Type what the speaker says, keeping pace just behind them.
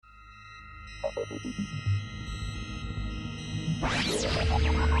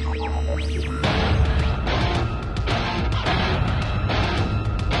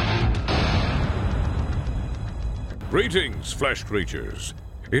Greetings, flesh creatures.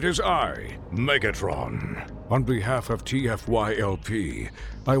 It is I, Magmatron. On behalf of TFYLP,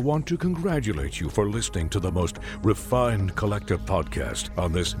 I want to congratulate you for listening to the most refined collective podcast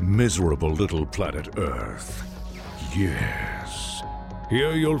on this miserable little planet Earth. Yes.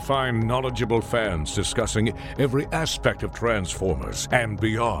 Here you'll find knowledgeable fans discussing every aspect of Transformers and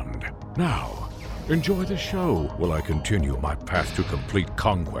beyond. Now, enjoy the show while I continue my path to complete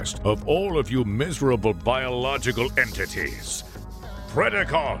conquest of all of you miserable biological entities.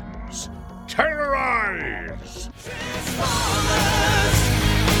 Predacons, terrorize!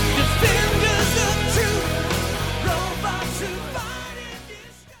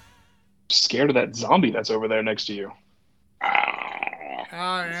 Scared of that zombie that's over there next to you.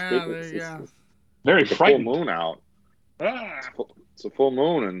 Oh yeah, there you go. Very frightened. Full moon out. It's a full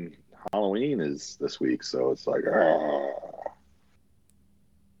moon, and Halloween is this week, so it's like.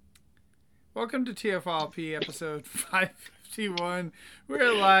 Welcome to TFYLP episode 551.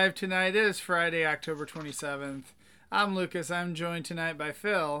 We're live tonight. It is Friday, October 27th. I'm Lucas. I'm joined tonight by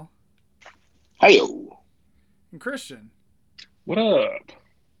Phil. Hey-o. And Christian. What up?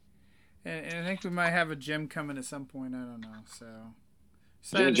 And I think we might have a Jim coming at some point. I don't know.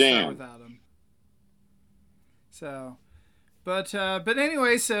 So Jim Jam without him. So, but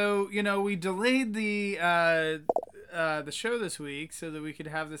anyway, so we delayed the show this week so that we could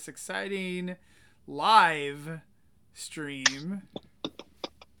have this exciting live stream.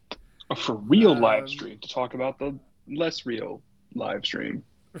 A for real live stream to talk about the less real live stream.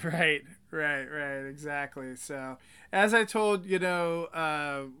 Right, exactly. So, as I told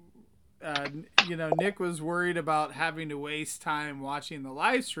Nick was worried about having to waste time watching the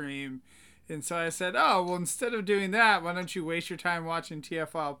live stream, and so I said, "Oh, well, instead of doing that, why don't you waste your time watching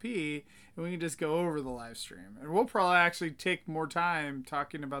TFYLP, and we can just go over the live stream, and we'll probably actually take more time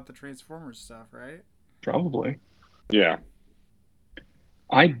talking about the Transformers stuff, right?" Probably. Yeah.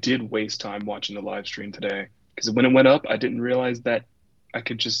 I did waste time watching the live stream today because when it went up, I didn't realize that I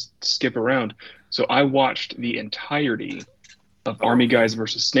could just skip around. So I watched the entirety of Army Guys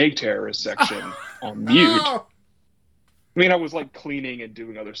versus Snake Terrorists section on mute. I mean, I was like cleaning and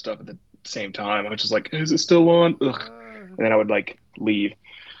doing other stuff at the same time. I was just like, is it still on? Ugh. And then I would like leave.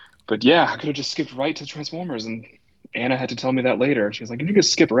 But yeah, I could have just skipped right to Transformers, and Anna had to tell me that later. She was like, you can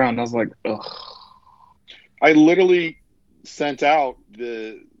skip around. And I was like, ugh. I literally sent out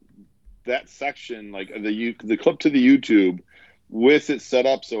that section, like the clip to the YouTube with it set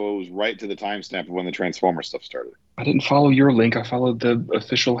up so it was right to the timestamp of when the Transformer stuff started. I didn't follow your link. I followed the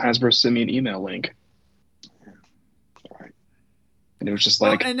official Hasbro sent me an email link. All right. And it was just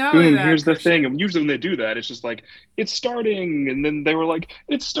like, boom, here's the thing. And usually when they do that, it's just like, it's starting. And then they were like,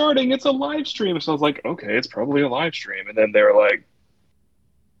 it's starting. It's a live stream. So I was like, okay, it's probably a live stream. And then they were like,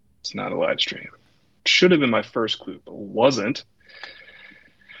 it's not a live stream. Should have been my first clue, but wasn't.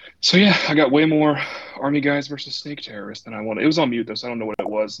 So yeah, I got way more Army Guys versus Snake Terrorists than I wanted. It was on mute though, so I don't know what it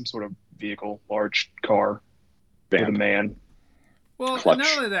was. Some sort of vehicle, large car, with a man. Well, Clutch.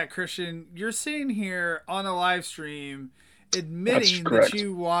 not only that, Christian, you're sitting here on a live stream admitting that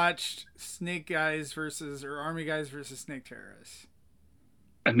you watched Snake Guys versus or Army Guys versus Snake Terrorists.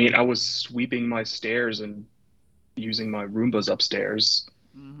 I mean, I was sweeping my stairs and using my Roombas upstairs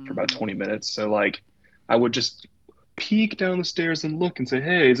for about 20 minutes. So like, I would just peek down the stairs and look and say,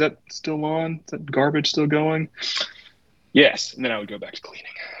 hey, is that still on? Is that garbage still going? Yes. And then I would go back to cleaning.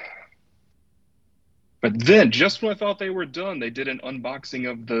 But then, just when I thought they were done, they did an unboxing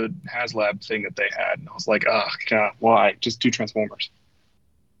of the HasLab thing that they had. And I was like, oh, God, why? Just do Transformers.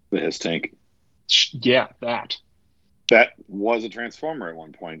 The Hiss Tank. Yeah, that. That was a Transformer at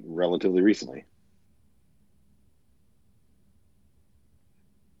one point, relatively recently.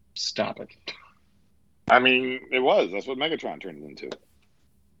 Stop it. I mean, it was. That's what Megatron turned it into.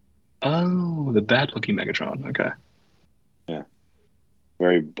 Oh, the bad-looking Megatron. Okay. Yeah.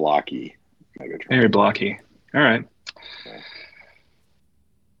 Very blocky Megatron. Very blocky. All right. Yeah.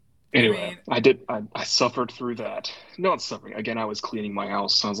 Anyway, I suffered through that. Not suffering. Again, I was cleaning my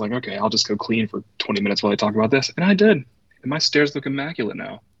house. So I was like, okay, I'll just go clean for 20 minutes while I talk about this. And I did. And my stairs look immaculate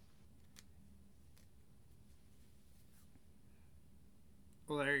now.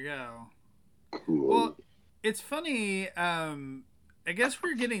 Well, there you go. Cool. Well, it's funny. I guess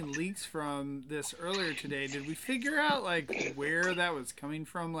we're getting leaks from this earlier today. Did we figure out like where that was coming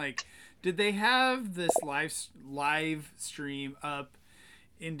from? Like, did they have this live stream up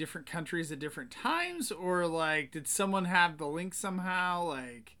in different countries at different times, or like did someone have the link somehow?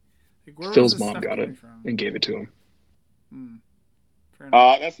 Like, Like, where was Phil's this mom stuff got it coming from? and gave it to him. Fair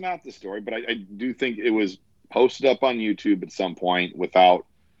enough. That's not the story, but I do think it was posted up on YouTube at some point without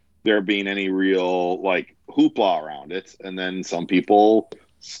there being any real like hoopla around it. And then some people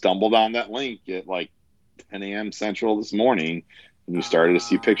stumbled on that link at like 10 a.m. Central this morning, and you started to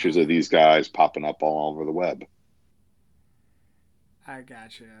see pictures of these guys popping up all over the web. I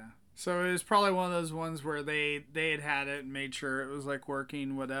gotcha. So it was probably one of those ones where they had it and made sure it was like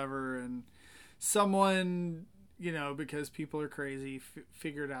working, whatever, and someone, because people are crazy,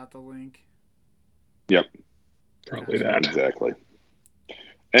 figured out the link. Yep. Probably that. Exactly.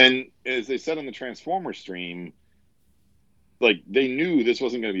 And as they said on the Transformer stream, like they knew this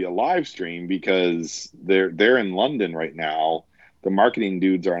wasn't going to be a live stream because they're in London right now. The marketing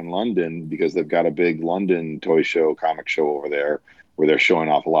dudes are in London because they've got a big London toy show, comic show over there, where they're showing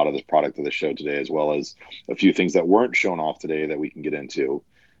off a lot of this product of the show today, as well as a few things that weren't shown off today that we can get into.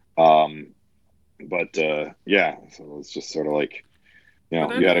 Yeah, so it's just sort of like, you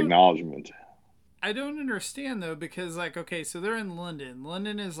had acknowledgement. I don't understand though, because like, okay, so they're in London.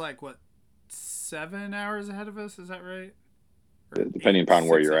 London is like what, 7 hours ahead of us? Is that right? Or Depending upon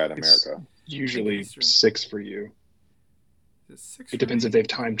where you're at in It's America. usually 6 for you. Is it 6 It depends if they've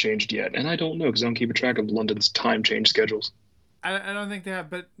time changed yet, and I don't know because I don't keep a track of London's time change schedules. I don't think they have,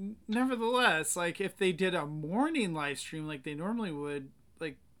 but nevertheless, like if they did a morning live stream like they normally would,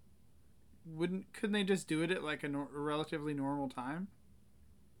 like, couldn't they just do it at like a relatively normal time?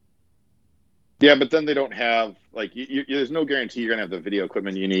 Yeah, but then they don't have like there's no guarantee you're gonna have the video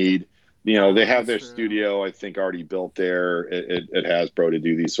equipment you need. They have their studio, I think, already built there at Hasbro to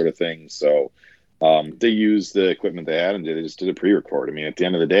do these sort of things. So they use the equipment they had and they just did a pre-record. I mean, at the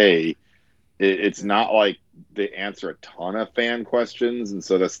end of the day, it's not like they answer a ton of fan questions, and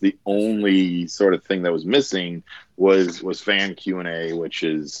so that's the only sort of thing that was missing was fan Q&A, which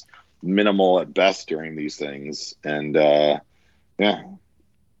is minimal at best during these things. And yeah,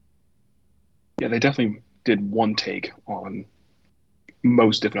 they definitely did one take on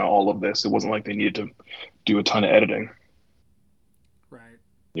most, if not all, of this. It wasn't like they needed to do a ton of editing. Right.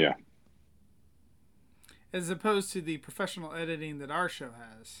 Yeah. As opposed to the professional editing that our show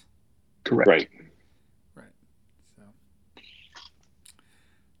has. Correct. Right. So.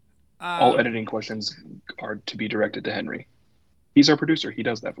 All editing questions are to be directed to Henry. He's our producer. He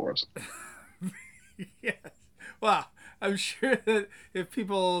does that for us. Yes. Well, I'm sure that if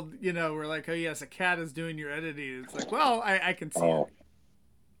people, were like, oh, yes, a cat is doing your editing, it's like, well, I can see it.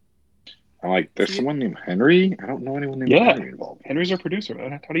 I'm like, there's someone named Henry? I don't know anyone named Henry involved. Henry's our producer,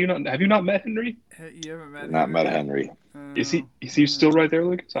 man. How do you not? Have you not met Henry? You haven't met Henry? Met Henry. Is he still right there,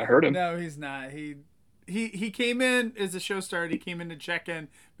 Lucas? I heard him. No, he's not. He came in as the show started. He came in to check in,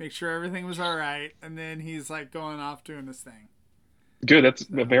 make sure everything was all right, and then he's like going off doing his thing. Good. That's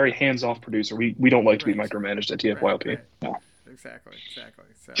a very hands-off producer. We don't like to be micromanaged at TFYLP. Right. No. Exactly.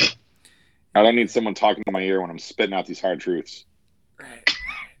 So I don't need someone talking to my ear when I'm spitting out these hard truths. Right.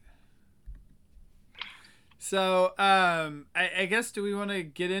 So, I guess, do we want to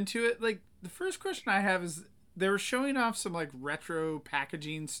get into it? Like, the first question I have is, they were showing off some, like, retro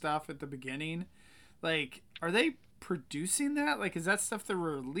packaging stuff at the beginning. Like, are they producing that? Like, is that stuff they're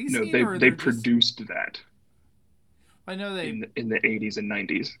releasing? No, they produced that. I know they... In the 80s and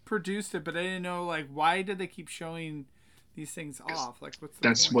 90s. Produced it, but I didn't know, like, why did they keep showing these things off? Like, what's the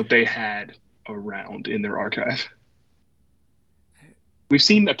That's point? what they had around in their archive. We've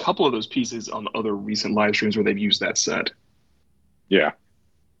seen a couple of those pieces on other recent live streams where they've used that set. Yeah.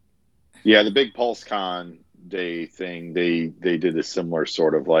 Yeah, the big PulseCon Day thing, they did a similar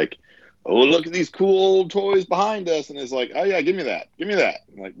sort of like, oh, look at these cool old toys behind us. And it's like, oh, yeah, give me that.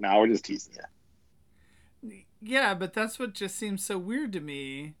 I'm like, now we're just teasing you. Yeah, but that's what just seems so weird to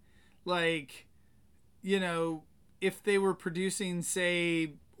me. Like, if they were producing,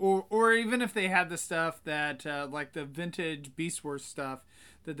 say... Or even if they had the stuff that, like the vintage Beast Wars stuff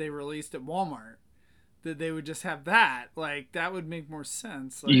that they released at Walmart, that they would just have that. Like, that would make more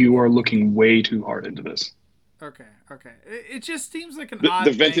sense. Like, you are looking way too hard into this. Okay. It just seems like an odd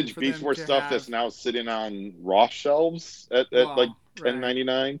the vintage thing for Beast them Wars to stuff have. That's now sitting on Ross shelves at like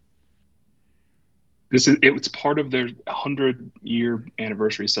 $10.99. It's part of their 100-year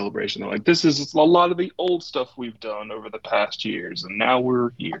anniversary celebration. They're like, this is a lot of the old stuff we've done over the past years, and now we're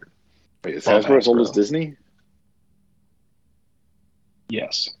here. Wait, is Hasbro as old as Disney?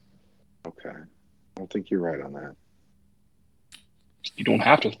 Yes. Okay. I don't think you're right on that. You don't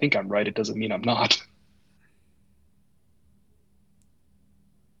have to think I'm right. It doesn't mean I'm not.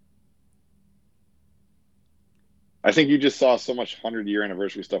 I think you just saw so much 100-year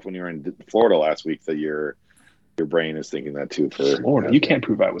anniversary stuff when you were in Florida last week that you're Your brain is thinking that too. For Florida. You can't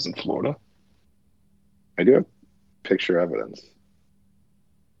prove I was in Florida. I do have picture evidence.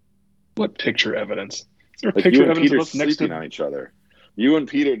 What picture evidence? Is there a Like picture you and evidence Peter of us next sleeping to on each other. You and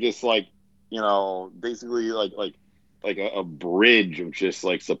Peter just like, basically like a bridge of just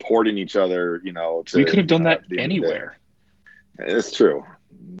like supporting each other, to we could have done that at the end of the day. anywhere. It's true.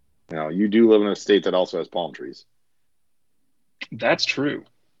 You do live in a state that also has palm trees. That's true.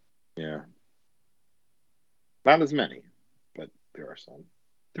 Yeah. Not as many, but there are some.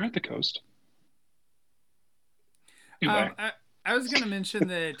 They're at the coast. Anyway. I was going to mention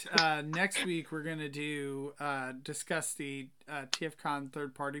that next week we're going to discuss the TFCon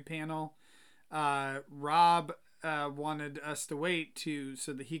third party panel. Rob wanted us to wait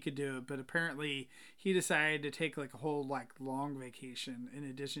so that he could do it, but apparently he decided to take like a whole long vacation in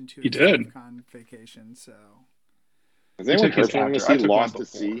addition to his TFCon vacation. So has anyone heard from him? Is he lost at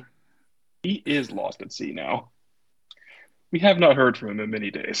sea? He is lost at sea now. We have not heard from him in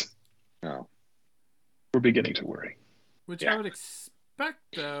many days. No. We're beginning to worry. Which I would expect,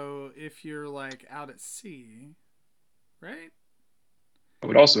 though, if you're out at sea, right? I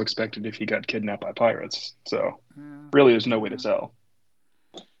would also expect it if he got kidnapped by pirates. So really, there's no way to tell.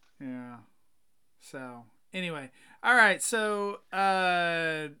 Yeah. So anyway, all right. So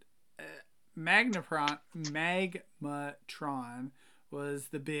Magmatron was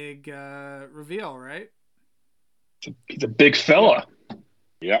the big reveal, right? He's a big fella.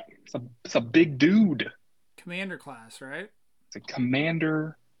 Yeah. It's a big dude. Commander class, right? It's a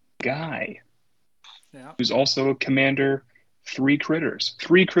commander guy. Yeah. Who's also a commander. 3 critters.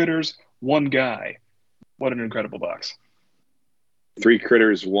 3 critters, 1 guy. What an incredible box. 3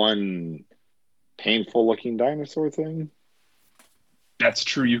 critters, 1 painful-looking dinosaur thing? That's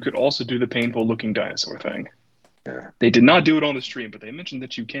true. You could also do the painful-looking dinosaur thing. Yeah. They did not do it on the stream, but they mentioned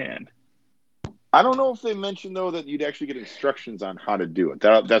that you can. I don't know if they mentioned, though, that you'd actually get instructions on how to do it.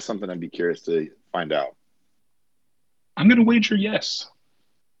 That's something I'd be curious to find out. I'm going to wager yes.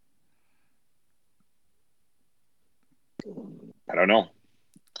 I don't know.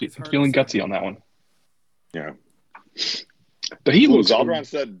 I'm feeling gutsy on that one. Yeah. But he looks. Zaldron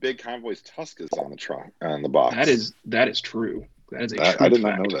said Big Convoy's tusk is on the box. That is true. That is a true I did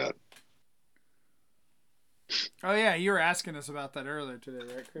fact. not know that. Oh yeah, you were asking us about that earlier today,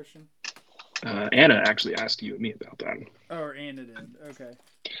 right, Christian? Anna actually asked you and me about that. Oh, or Anna did. Okay.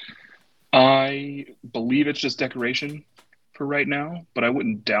 I believe it's just decoration for right now, but I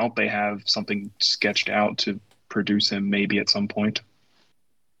wouldn't doubt they have something sketched out to produce him maybe at some point.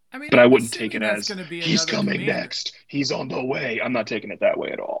 I mean, but I wouldn't take it as he's coming commander. next. He's on the way. I'm not taking it that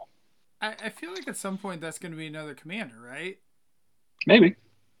way at all. I feel like at some point that's going to be another commander, right? Maybe.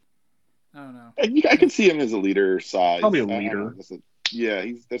 I don't know. I can see him as a leader size. Probably a leader.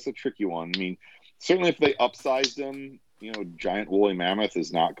 That's a tricky one. I mean, certainly if they upsized him, giant woolly mammoth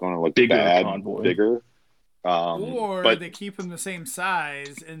is not going to look bigger. Or they keep him the same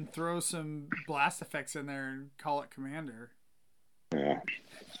size and throw some blast effects in there and call it commander. Yeah.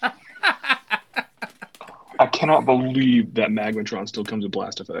 I cannot believe that Magmatron still comes with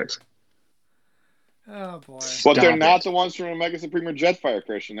blast effects. Oh boy! But they're not the ones from Omega Supreme or Jetfire,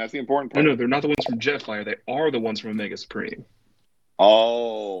 Christian. That's the important part. No, they're not the ones from Jetfire. They are the ones from Omega Supreme.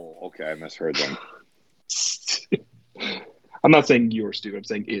 Oh, okay. I misheard them. I'm not saying you're stupid. I'm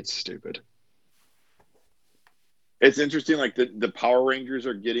saying it's stupid. It's interesting. Like the Power Rangers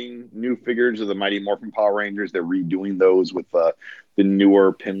are getting new figures of the Mighty Morphin Power Rangers. They're redoing those with the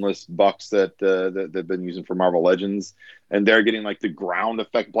newer pinless bucks that they've been using for Marvel Legends, and they're getting like the ground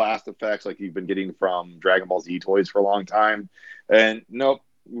effect blast effects like you've been getting from Dragon Ball Z toys for a long time. And nope,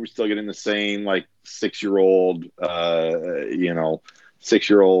 we're still getting the same like 6-year-old,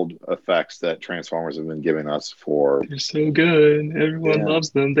 6-year-old effects that Transformers have been giving us for. They're so good. Everyone loves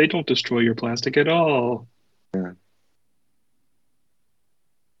them. They don't destroy your plastic at all. Yeah.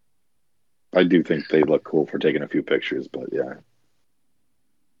 I do think they look cool for taking a few pictures, but yeah.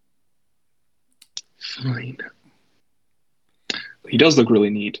 Fine. He does look really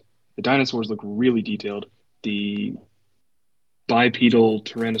neat. The dinosaurs look really detailed. The bipedal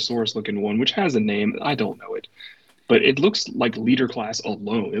Tyrannosaurus looking one, which has a name, I don't know it, but it looks like leader class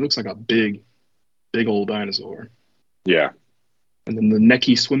alone. It looks like a big old dinosaur. Yeah. And then the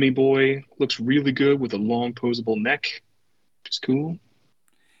necky swimmy boy looks really good with a long posable neck, which is cool.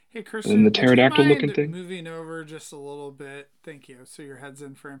 Hey, Christian, and the pterodactyl looking thing. Moving over just a little bit. Thank you. So your head's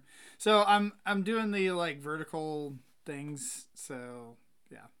in frame. So I'm doing the like vertical things. So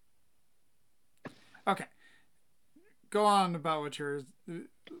yeah. Okay. Go on about what your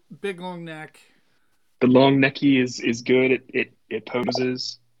big long neck. The long necky is good. It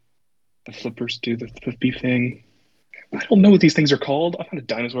poses. the flippers do the flippy thing. I don't know what these things are called. I'm not a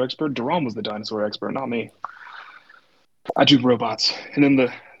dinosaur expert. Duran was the dinosaur expert, not me. I do robots. And then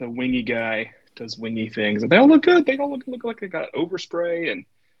the wingy guy does wingy things. And they all look good. They all look like they got overspray and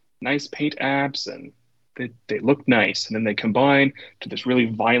nice paint apps, and they look nice. And then they combine to this really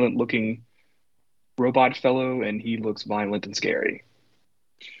violent looking robot fellow, and he looks violent and scary.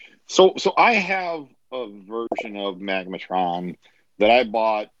 So I have a version of Magmatron that I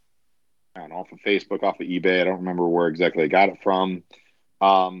bought, I don't know, off of Facebook, off of eBay. I don't remember where exactly I got it from.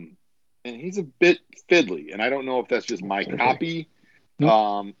 And he's a bit fiddly, and I don't know if that's just my copy,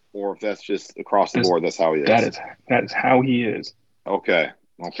 or if that's just across the board. That's how he is. That is how he is. Okay.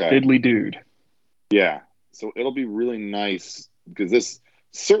 Fiddly dude. Yeah. So it'll be really nice because this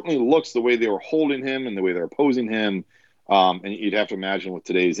certainly looks the way they were holding him and the way they're posing him. And you'd have to imagine with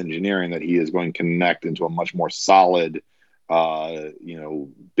today's engineering that he is going to connect into a much more solid,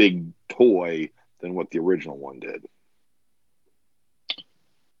 big toy than what the original one did.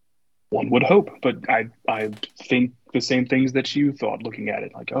 One would hope, but I think the same things that you thought looking at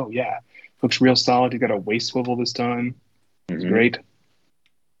it. Like, oh yeah, looks real solid. He got a waist swivel this time. It's great.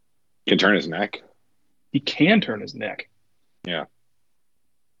 He can turn his neck. He can turn his neck. Yeah.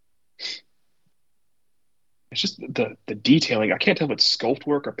 It's just the detailing. I can't tell if it's sculpt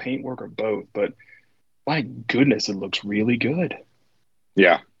work or paint work or both, but my goodness, it looks really good.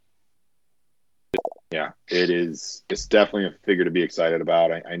 Yeah. Yeah, it is. It's definitely a figure to be excited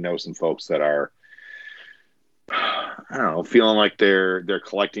about. I know some folks that are, I don't know, feeling like their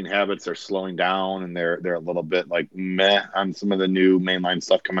collecting habits are slowing down, and they're a little bit like meh on some of the new mainline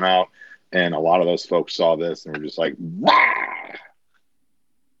stuff coming out. And a lot of those folks saw this and were just like, wah!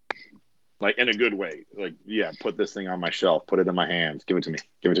 Like in a good way. Like, yeah, put this thing on my shelf, put it in my hands, give it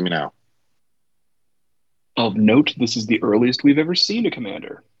to me now. Of note, this is the earliest we've ever seen a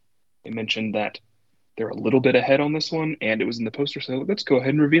Commander. They mentioned that they're a little bit ahead on this one, and it was in the poster, so let's go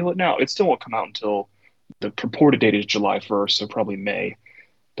ahead and reveal it now. It still won't come out until the purported date is July 1st, so probably May.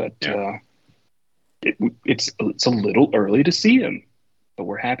 But it's a little early to see him, but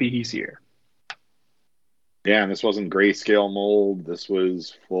we're happy he's here. Yeah, and this wasn't grayscale mold. This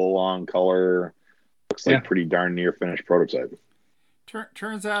was full-on color. Looks like pretty darn near finished prototype.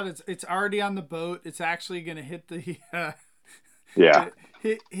 Turns out it's already on the boat. It's actually going to hit the hit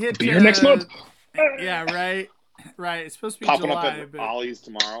be here next month. Yeah, right. It's supposed to be popping July, up at Ollie's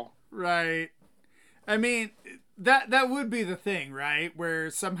tomorrow. Right. I mean, that would be the thing, right? Where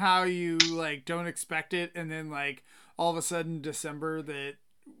somehow you like don't expect it, and then like all of a sudden December that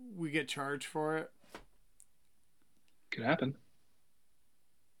we get charged for it. Could happen.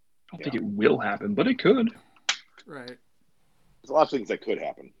 I don't think it will happen, but it could. Right. There's a lot of things that could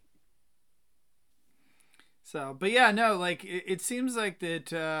happen. So, but yeah, no, like it seems like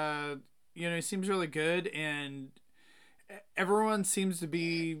that. It seems really good, and everyone seems to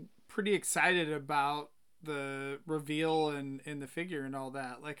be pretty excited about the reveal and the figure and all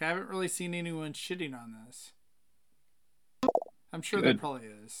that. Like, I haven't really seen anyone shitting on this. I'm sure there probably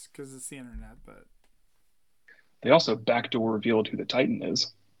is because it's the internet, but they also backdoor revealed who the Titan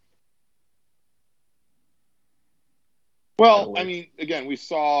is. Well, I mean, again, we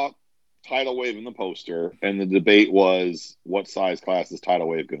saw Tidal Wave in the poster, and the debate was what size class is Tidal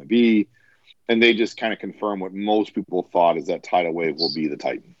Wave going to be, and they just kind of confirmed what most people thought is that Tidal Wave will be the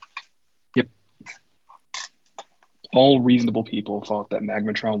Titan. Yep. All reasonable people thought that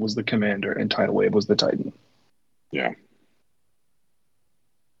Magmatron was the Commander and Tidal Wave was the Titan. Yeah.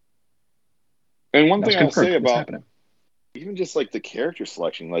 And one thing I'll say about even just like the character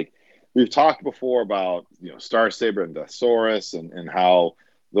selection, like we've talked before about, Star Saber and Deathsaurus and how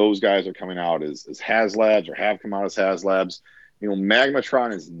those guys are coming out as HasLabs or have come out as HasLabs.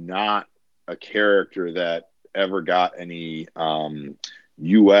 Magmatron is not a character that ever got any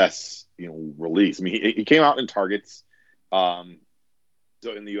U.S. release. I mean, he came out in Targets, so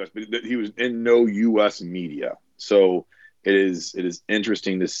in the U.S., but he was in no U.S. media. So it is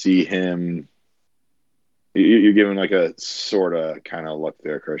interesting to see him. You're giving like a sort of kind of look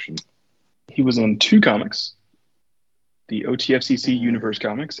there, Christian. He was in 2 comics, the OTFCC Universe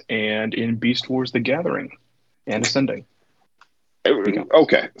comics, and in Beast Wars: The Gathering and Ascending.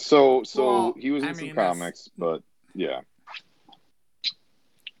 Okay, so he was in some comics, but yeah.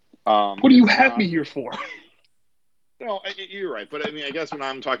 What do you have me here for? No, you're right, but I mean, I guess when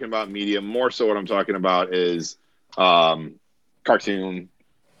I'm talking about media, more so what I'm talking about is cartoon.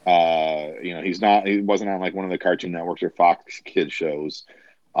 He wasn't on like one of the Cartoon Networks or Fox Kids shows.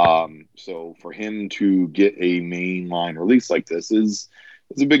 So for him to get a mainline release like this is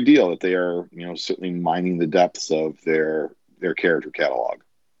a big deal that they are, certainly mining the depths of their character catalog.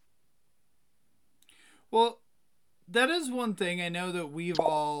 Well, that is one thing. I know that we've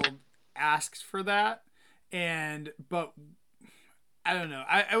all asked for that, but I don't know.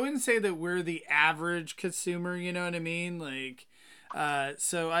 I wouldn't say that we're the average consumer. You know what I mean? Like,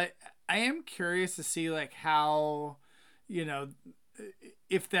 so I am curious to see like how, you know,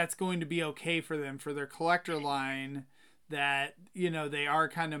 if that's going to be okay for them for their collector line. That, you know, they are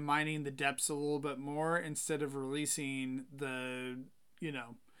kind of mining the depths a little bit more instead of releasing the, you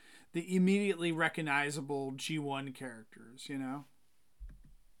know, the immediately recognizable G1 characters, you know?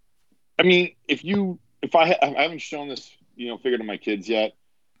 I mean, I haven't shown this, figure to my kids yet.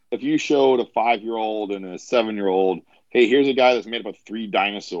 If you showed a 5-year-old and a 7-year-old, hey, here's a guy that's made up of 3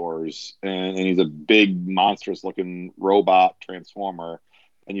 dinosaurs, and he's a big, monstrous-looking robot transformer,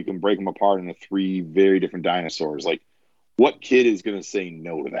 and you can break them apart into 3 very different dinosaurs. Like, what kid is going to say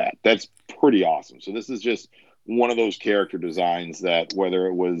no to that? That's pretty awesome. So this is just one of those character designs that, whether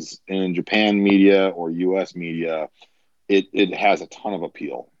it was in Japan media or U.S. media, it has a ton of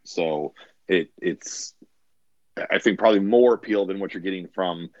appeal. So it's I think probably more appeal than what you're getting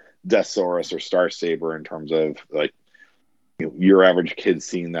from Deathsaurus or Star Saber in terms of like your average kid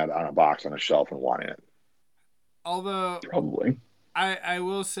seeing that on a box on a shelf and wanting it. Although Probably. I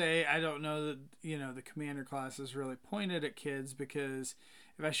will say I don't know that, you know, the commander class is really pointed at kids, because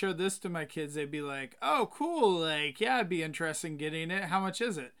if I showed this to my kids, they'd be like, oh, cool. Like, yeah, I'd be interested in getting it. How much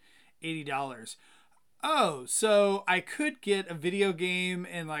is it? $80. Oh, so I could get a video game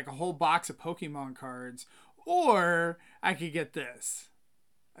and like a whole box of Pokemon cards, or I could get this.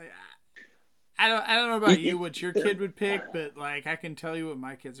 I don't know about you, what your kid would pick, but like I can tell you what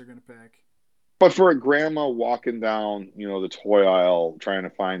my kids are going to pick. But for a grandma walking down, the toy aisle trying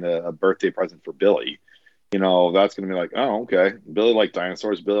to find a birthday present for Billy, that's going to be like, oh, okay. Billy likes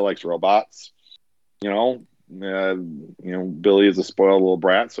dinosaurs. Billy likes robots. Billy is a spoiled little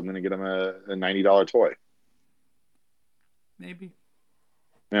brat, so I'm going to get him a $90 toy. Maybe.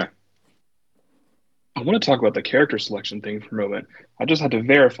 Yeah. I want to talk about the character selection thing for a moment. I just had to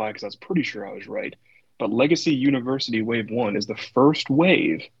verify because I was pretty sure I was right. But Legacy University Wave 1 is the first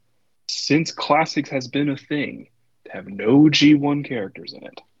wave since Classics has been a thing to have no G1 characters in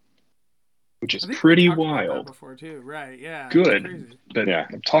it, which is pretty wild. Before too, right? Yeah. Good, but yeah.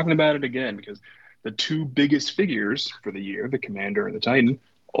 I'm talking about it again because the 2 biggest figures for the year, the Commander and the Titan,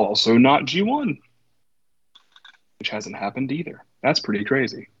 also not G1, which hasn't happened either. That's pretty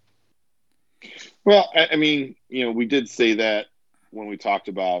crazy. Well, I mean, we did say that when we talked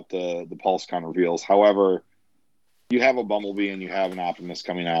about the PulseCon reveals. However, you have a Bumblebee and you have an Optimus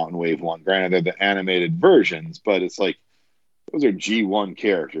coming out in Wave 1. Granted, they're the animated versions, but it's like those are G1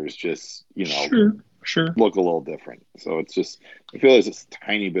 characters, just, Sure. look a little different. So it's just, I feel there's this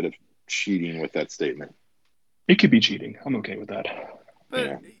tiny bit of cheating with that statement. It could be cheating. I'm okay with that.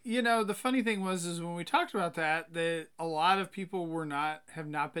 But the funny thing is when we talked about that a lot of people have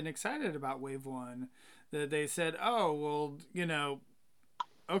not been excited about Wave 1. That they said, oh, well,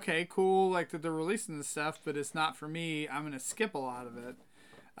 okay, cool, like that they're releasing this stuff, but it's not for me. I'm going to skip a lot of it.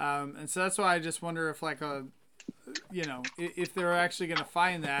 And so that's why I just wonder if if they're actually going to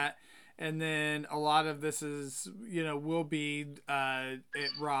find that. And then a lot of this is, will be at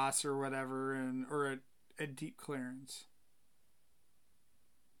Ross or whatever, or at deep clearance.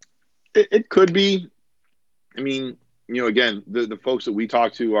 It could be. I mean, again, the folks that we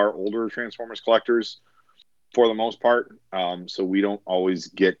talk to are older Transformers collectors for the most part. So we don't always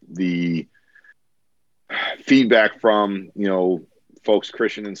get the feedback from, folks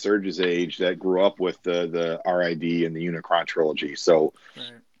Christian and Serge's age that grew up with the RID and the Unicron trilogy. So,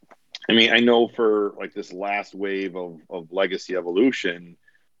 right. I mean, I know for like this last wave of Legacy Evolution,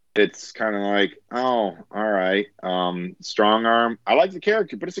 it's kind of like, oh, all right. Strong Arm. I like the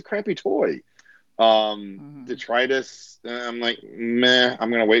character, but it's a crappy toy. Detritus, I'm like, meh. I'm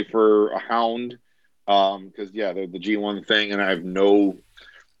going to wait for a Hound. Because, they're the G1 thing, and I have no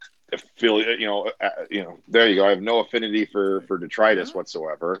affiliate, there you go. I have no affinity for Detritus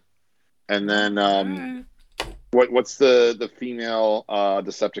whatsoever. And then, what's the female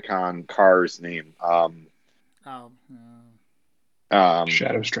Decepticon car's name?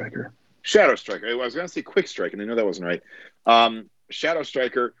 Shadow Striker. Shadow Striker. I was going to say Quick Strike, and I know that wasn't right. Shadow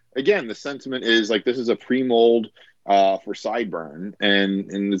Striker. Again, the sentiment is like this is a pre-mold for Sideburn,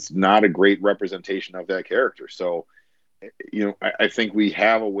 and it's not a great representation of that character. So, I think we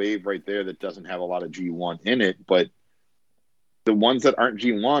have a wave right there that doesn't have a lot of G1 in it, but the ones that aren't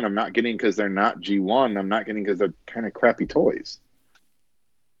G1, I'm not getting because they're not G1. I'm not getting because they're kind of crappy toys.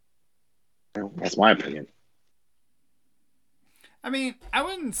 That's my opinion. I mean, I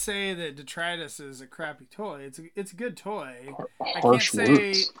wouldn't say that Detritus is a crappy toy. It's a good toy. I can't Harsh say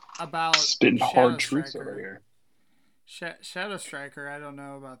words. about Spitting Shadow hard truths over Striker. here. Shadow Striker, I don't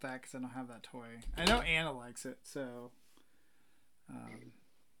know about that because I don't have that toy. I know Anna likes it, so.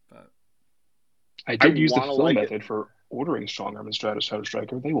 But I did use the wanna fill like it. method for ordering Strong Arm and Shadow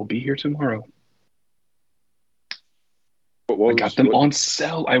Striker. They will be here tomorrow. But what I got them on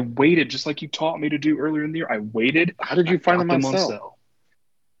sale. I waited, just like you taught me to do earlier in the year. I waited. How did you find got them on sale?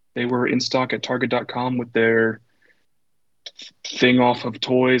 They were in stock at Target.com with their thing off of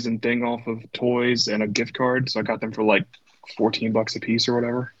toys and thing off of toys and a gift card. So I got them for like $14 a piece or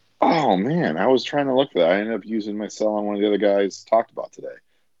whatever. Oh man, I was trying to look for that. I ended up using my sale on one of the other guys talked about today.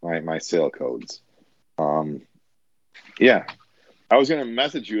 My sale codes. Yeah. I was gonna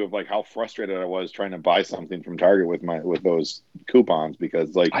message you of like how frustrated I was trying to buy something from Target with those coupons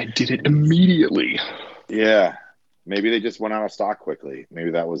because like I did it immediately. Yeah. Maybe they just went out of stock quickly.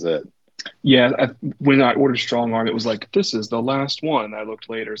 Maybe that was it. Yeah, when I ordered Strong Arm, it was like, this is the last one. I looked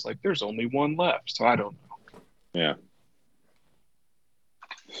later, it's like, there's only one left. So I don't know. Yeah.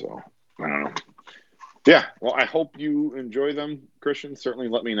 So I don't know. Yeah. Well, I hope you enjoy them, Christian. Certainly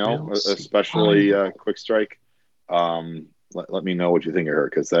let me know, We'll see. especially Quick Strike. Let me know what you think of her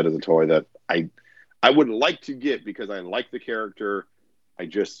because that is a toy that I would like to get because I like the character. I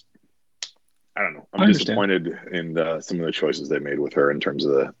don't know. I'm disappointed in some of the choices they made with her in terms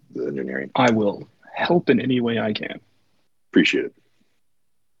of the engineering. I will help in any way I can. Appreciate it.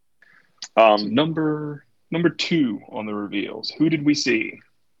 So number 2 on the reveals. Who did we see?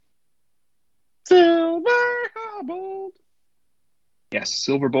 Silverbolt. Yes,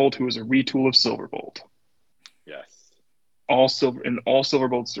 Silverbolt, who is a retool of Silverbolt. Yes. All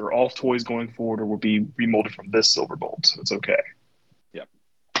Silverbolts or all toys going forward will be remolded from this Silverbolt, so it's okay. Yep.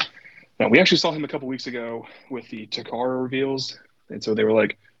 Now, we actually saw him a couple weeks ago with the Takara reveals, and so they were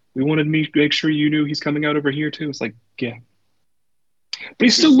like, we wanted me to make sure you knew he's coming out over here too. It's like, yeah. But he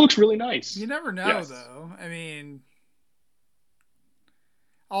still looks really nice. You never know, though. I mean,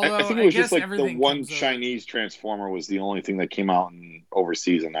 although I think it was just like the one comes Chinese Transformer was the only thing that came out in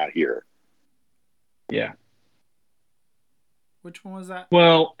overseas and not here. Yeah. Which one was that?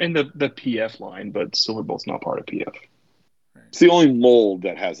 Well, in the PF line, but Silverbolt's not part of PF. Right. It's the only mold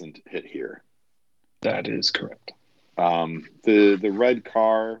that hasn't hit here. That is correct. The red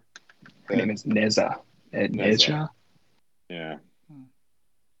car. Her name is Neza. Neza? Yeah.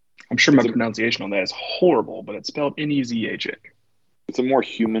 I'm sure my pronunciation on that is horrible, but it's spelled Nezha. It's a more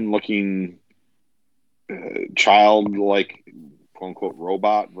human-looking child-like, quote-unquote,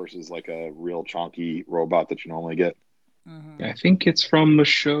 robot versus like a real chunky robot that you normally get. Mm-hmm. I think it's from the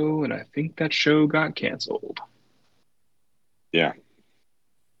show, and I think that show got canceled. Yeah.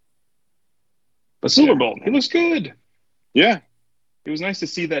 But Silverbolt, he looks good. Yeah. It was nice to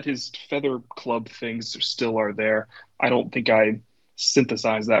see that his Feather Club things still are there. I don't think I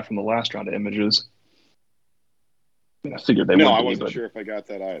synthesized that from the last round of images. I mean, I figured they would. No, I wasn't sure if I got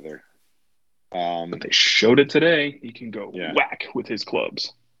that either. But they showed it today. He can go whack with his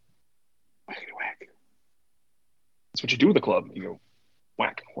clubs. Whack. That's what you do with a club. You go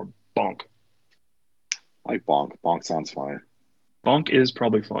whack or bonk. I like bonk. Bonk sounds funner. Bonk is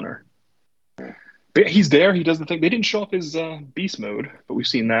probably funner. But yeah, he's there. He does the thing. They didn't show off his beast mode, but we've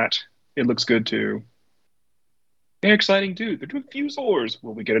seen that. It looks good too. Yeah, exciting, dude. They're doing Fusors.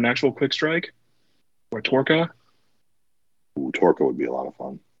 Will we get an actual Quick Strike? Or a Torka? Ooh, Torka would be a lot of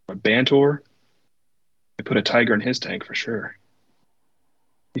fun. Or a Bantor? They put a tiger in his tank for sure.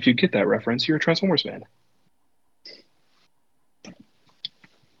 If you get that reference, you're a Transformers fan.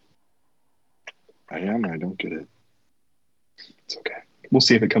 I am. I don't get it. It's okay. We'll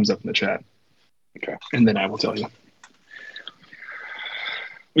see if it comes up in the chat. Okay. And then I will tell you.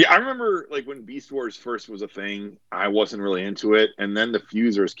 Yeah, I remember like when Beast Wars first was a thing, I wasn't really into it. And then the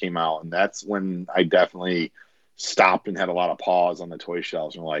Fusors came out, and that's when I definitely stopped and had a lot of pause on the toy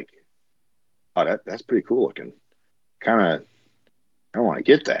shelves and like, oh, that's pretty cool looking. Kind of, I want to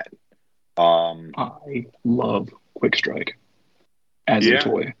get that. I love Quick Strike as a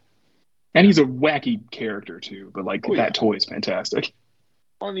toy. And he's a wacky character too, but like that toy is fantastic.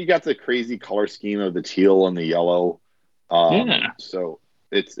 Well, and you got the crazy color scheme of the teal and the yellow. So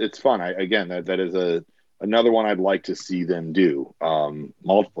it's fun. That is another one I'd like to see them do.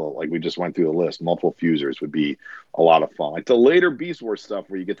 Multiple, like we just went through the list, multiple Fusors would be a lot of fun. Like the later Beast Wars stuff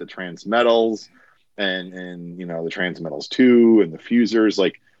where you get the Transmetals and you know the Transmetals 2 and the Fusors,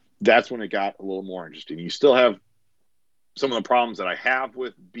 like that's when it got a little more interesting. You still have some of the problems that I have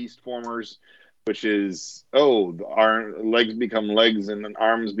with Beast Formers, which is, our legs become legs and then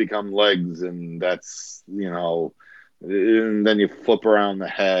arms become legs. And that's, you know, and then you flip around the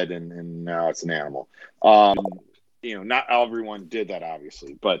head, and now it's an animal. Not everyone did that,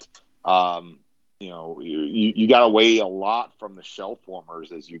 obviously, but you got away a lot from the shell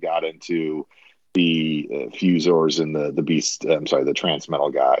formers as you got into the fusors and the beast. I'm sorry, the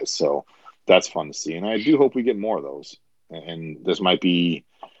transmetal guys. So that's fun to see, and I do hope we get more of those. And this might be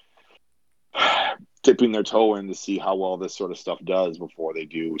tipping their toe in to see how well this sort of stuff does before they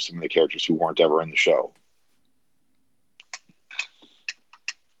do some of the characters who weren't ever in the show.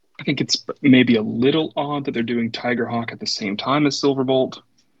 I think it's maybe a little odd that they're doing Tigerhawk at the same time as Silverbolt,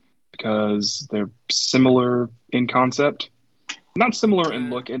 because they're similar in concept. Not similar in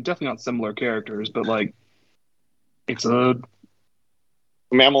look, and definitely not similar characters, but like it's a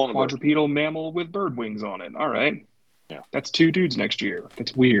mammal and quadrupedal mammal with bird wings on it. All right. Yeah. That's 2 dudes next year.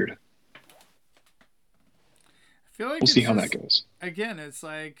 That's weird. I feel like we'll see how that goes. Again, it's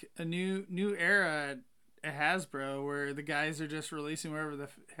like a new era at Hasbro where the guys are just releasing whatever the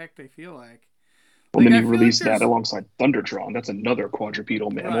heck they feel like. Well, then you release that alongside Thundertron. That's another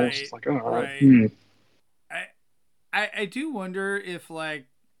quadrupedal mammal. Right, it's like, all right. I do wonder if like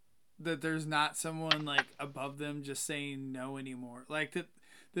that there's not someone like above them just saying no anymore. Like that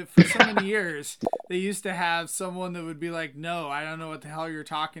for so many years they used to have someone that would be like, no, I don't know what the hell you're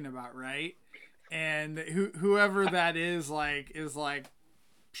talking about, right? And whoever that is like,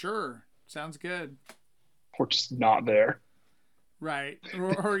 sure, sounds good. Or just not there. Right.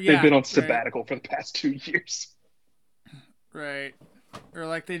 Or yeah. They've been on sabbatical for the past 2 years. Right. Or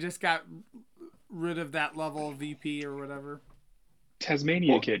like they just got rid of that level of VP or whatever.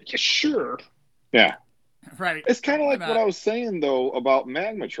 Tasmania kid. Yeah, sure. Yeah. Right. It's kind of like what I was saying though about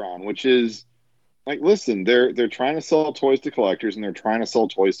Magmatron, which is like, listen, they're trying to sell toys to collectors and they're trying to sell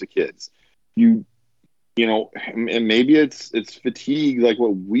toys to kids. And maybe it's fatigue, like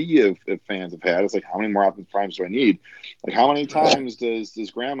what we have fans have had. It's like, how many more Optimus Primes do I need? Like, how many times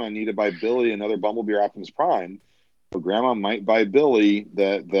does Grandma need to buy Billy another Bumblebee or Optimus Prime? But Grandma might buy Billy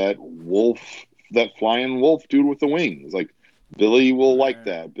that wolf, that flying wolf dude with the wings. Like, Billy will like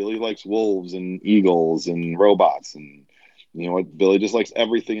that. Billy likes wolves and eagles and robots, and you know what? Billy just likes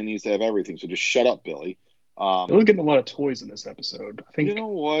everything and needs to have everything. So just shut up, Billy. Billy's getting a lot of toys in this episode. I think. You know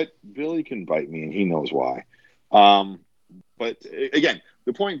what? Billy can bite me, and he knows why. But again,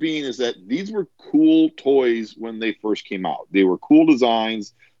 the point being is that these were cool toys when they first came out. They were cool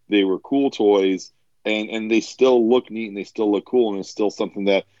designs. They were cool toys, and they still look neat and they still look cool, and it's still something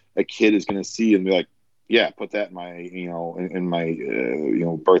that a kid is going to see and be like, yeah, put that in my, in my,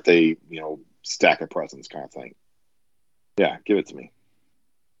 birthday, stack of presents kind of thing. Yeah, give it to me.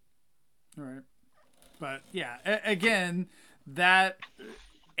 All right. But yeah, again, that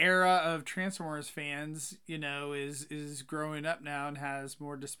era of Transformers fans, is growing up now and has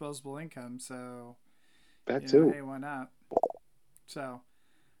more disposable income. So that too. Hey, why not? So,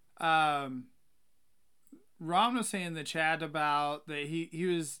 Ron was saying in the chat about that he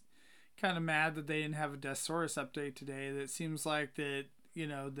was kind of mad that they didn't have a Deathsaurus update today. That seems like that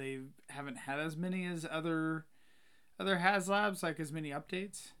they haven't had as many as other HasLabs, like as many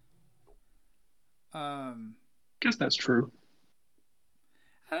updates. Guess that's true.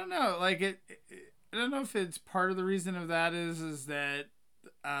 I don't know. Like I don't know if it's part of the reason of that is that,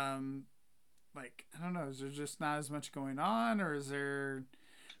 like, I don't know, is there just not as much going on, or is there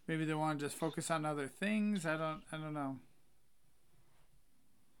maybe they want to just focus on other things? I don't know.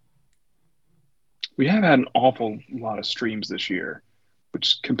 We have had an awful lot of streams this year,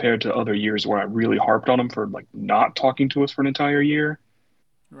 which compared to other years where I really harped on them for like not talking to us for an entire year,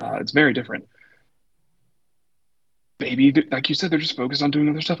 it's very different. Maybe, like you said, they're just focused on doing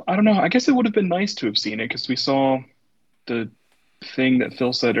other stuff. I don't know. I guess it would have been nice to have seen it because we saw the thing that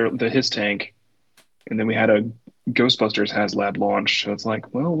Phil said, or the his tank, and then we had a Ghostbusters HasLab launch. So it's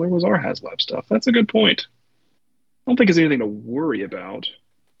like, well, where was our HasLab stuff? That's a good point. I don't think it's anything to worry about.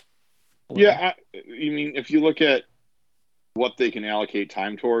 Yeah, you mean if you look at what they can allocate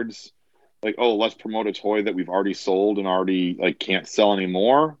time towards, like, oh, let's promote a toy that we've already sold and already like can't sell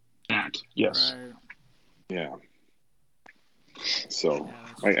anymore. That, yes. Right. Yeah. So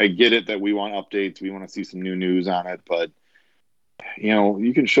I get it that we want updates. We want to see some new news on it, but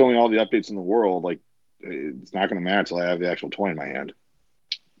you can show me all the updates in the world. Like, it's not going to matter until I have the actual toy in my hand.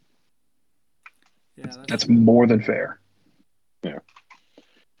 Yeah, that's more than fair. Yeah.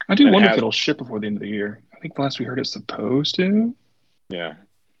 I do wonder if it'll ship before the end of the year. I think the last we heard it's supposed to. Yeah.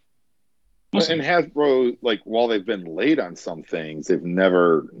 And Hasbro, like, while they've been late on some things, they've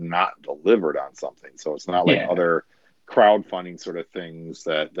never not delivered on something. So it's not like other crowdfunding sort of things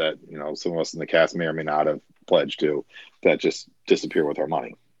that some of us in the cast may or may not have pledged to, that just disappear with our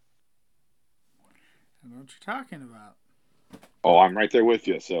money. I know what you're talking about. Oh, I'm right there with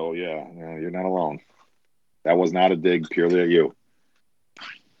you. So yeah, you're not alone. That was not a dig purely at you.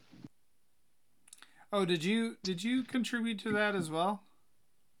 Oh, did you contribute to that as well?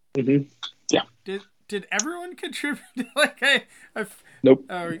 Mm-hmm. Yeah. Did everyone contribute? Like Nope.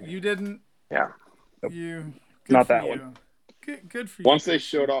 oh, you didn't. Yeah. Nope. You good Not for that you. one. Good for you. Once they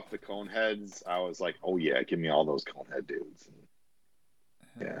Christian. showed off the cone heads, I was like, oh yeah, give me all those cone head dudes.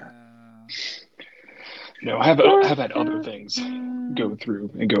 Yeah. No, I have had other things go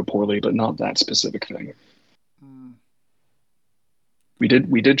through and go poorly, but not that specific thing. We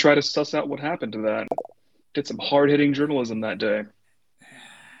did try to suss out what happened to that. Did some hard-hitting journalism that day.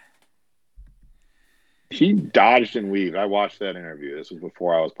 He dodged and weaved. I watched that interview. This was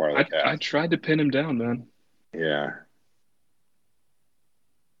before I was part of the cast. I tried to pin him down, man. Yeah.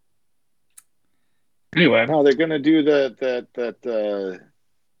 Anyway, No, they're gonna do the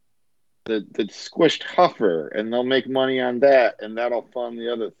squished huffer, and they'll make money on that, and that'll fund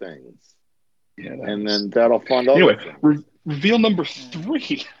the other things. yeah, Then that'll fund other anyway. things. Reveal number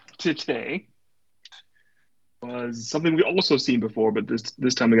 3 today was something we also seen before, but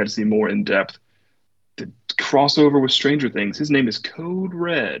this time we got to see more in depth. The crossover with Stranger Things. His name is Code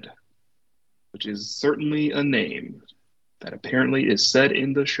Red, which is certainly a name that apparently is said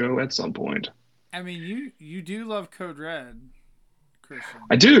in the show at some point. I mean, you do love Code Red, Christian.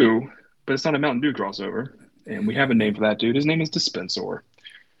 I do, but it's not a Mountain Dew crossover, and we have a name for that dude. His name is Dispensor.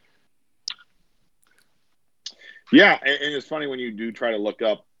 Yeah, and it's funny when you do try to look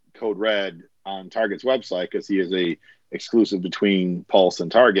up Code Red on Target's website, because he is a exclusive between Pulse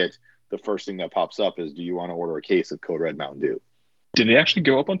and Target. The first thing that pops up is, do you want to order a case of Code Red Mountain Dew? Did it actually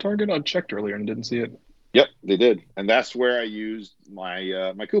go up on Target? I checked earlier and didn't see it. Yep, they did, and that's where I used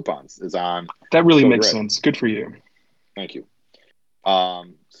my my coupons. Is on that really Code makes Red. sense. Good for you. Thank you.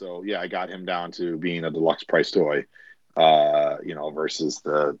 So yeah, I got him down to being a deluxe price toy, versus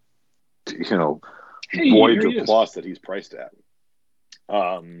the, Voyager Plus that he's priced at.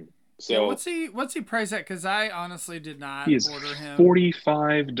 So yeah, what's he priced at? Because I honestly did not order him.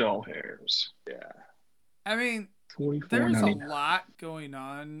 $45. Yeah. I mean, there's a lot going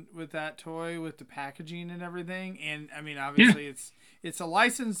on with that toy, with the packaging and everything, and I mean, obviously it's a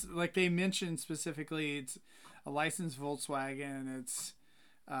license, like they mentioned specifically, it's a licensed Volkswagen. It's,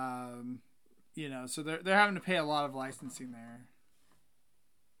 so they're having to pay a lot of licensing there.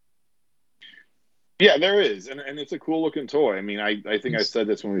 Yeah, there is, and it's a cool looking toy. I mean, I think I said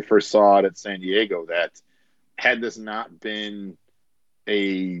this when we first saw it at San Diego, that had this not been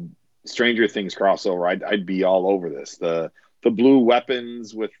a Stranger Things crossover, I'd be all over this. The blue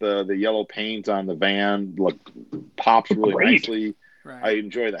weapons with the yellow paint on the van pops really nicely. Right. I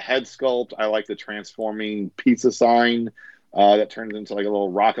enjoy the head sculpt. I like the transforming pizza sign that turns into like a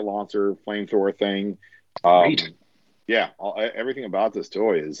little rocket launcher flamethrower thing. Yeah, everything about this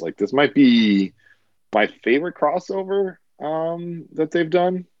toy is like, this might be my favorite crossover that they've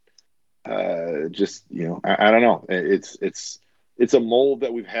done. I don't know. It's a mold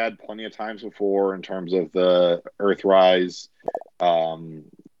that we've had plenty of times before in terms of the Earthrise,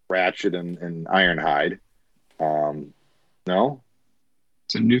 Ratchet, and Ironhide. No,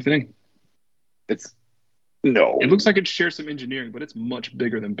 it's a new thing. It looks like it shares some engineering, but it's much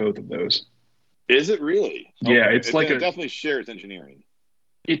bigger than both of those. Is it really? Yeah, okay. it definitely shares engineering.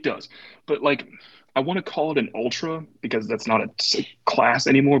 It does, but like, I want to call it an Ultra because that's not a class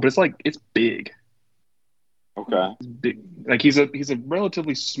anymore. But it's big. Okay. It's big. Like he's a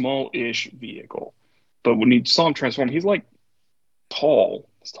relatively small-ish vehicle, but when you saw him transform, he's like tall.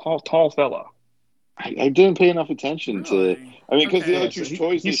 He's tall fella. I didn't pay enough attention to. I mean, because the other two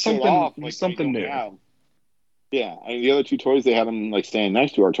toys they showed off, he's something new. Yeah, I mean, the other two toys they had him like standing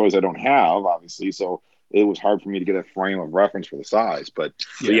next to are toys I don't have, obviously. So it was hard for me to get a frame of reference for the size. But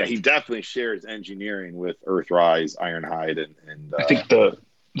yeah, he definitely shares engineering with Earthrise, Ironhide, and I think the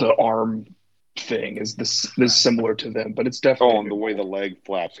arm thing is similar to them, but it's definitely. Oh, and the way the leg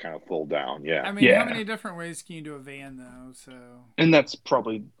flaps kind of fold down. Yeah. I mean, how many different ways can you do a van though? So. And that's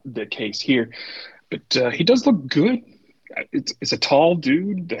probably the case here, but he does look good. It's a tall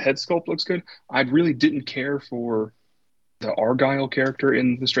dude. The head sculpt looks good. I really didn't care for the Argyle character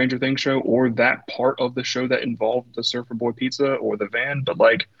in the Stranger Things show, or that part of the show that involved the Surfer Boy pizza or the van, but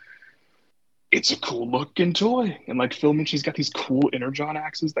like, it's a cool looking toy. And like Phil mentioned, he's got these cool Energon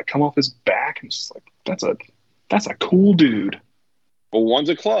axes that come off his back, and it's just like, that's a cool dude. Well, one's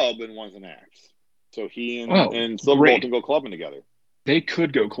a club and one's an axe, so he and Silverbolt can go clubbing together. They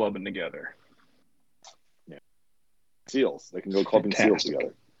could go clubbing together. Yeah, seals. They can go clubbing seals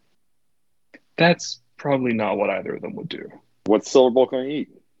together. That's probably not what either of them would do. What's Silverbolt going to eat?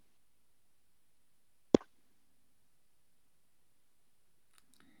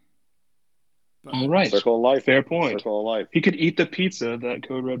 All right. Circle of life. Fair point. Circle of life. He could eat the pizza that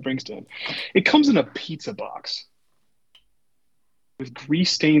Code Red brings to him. It comes in a pizza box with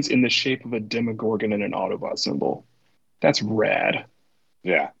grease stains in the shape of a Demogorgon and an Autobot symbol. That's rad.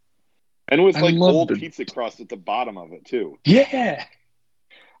 Yeah. And with I like love old the- pizza crust at the bottom of it too. Yeah.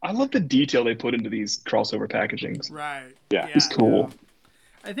 I love the detail they put into these crossover packagings. Right. Yeah. It's cool. No.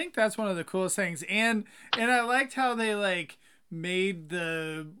 I think that's one of the coolest things, and I liked how they like made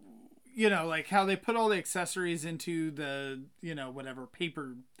the, like how they put all the accessories into the, whatever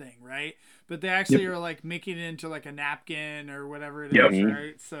paper thing, right? But they actually are like making it into like a napkin or whatever it is,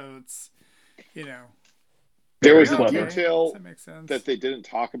 right? So it's, There was Very a clever. detail that makes sense. that they didn't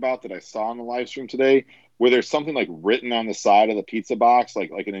talk about that I saw on the live stream today, where there's something like written on the side of the pizza box,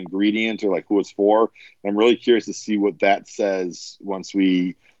 like an ingredient or like who it's for. I'm really curious to see what that says once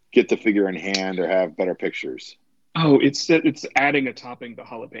we get the figure in hand or have better pictures. Oh, it's adding a topping, the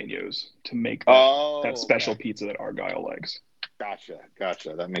jalapenos, to make that special pizza that Argyle likes. Gotcha.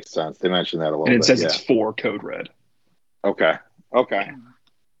 That makes sense. They mentioned that a little And bit. it says yeah. it's for Code Red. Okay.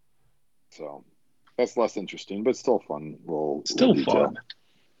 So that's less interesting, but still fun. Still little fun.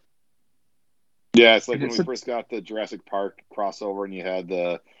 Yeah, it's like And when we first got the Jurassic Park crossover, and you had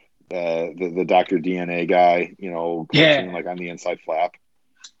the Dr. DNA guy, cartoon, like on the inside flap.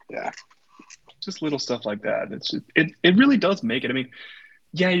 Yeah, just little stuff like that. It's just, it really does make it. I mean,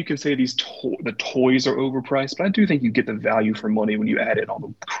 yeah, you can say the toys are overpriced, but I do think you get the value for money when you add in all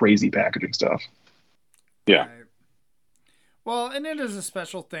the crazy packaging stuff. Yeah. Right. Well, and it is a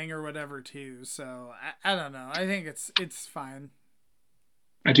special thing or whatever too. So I don't know. I think it's fine.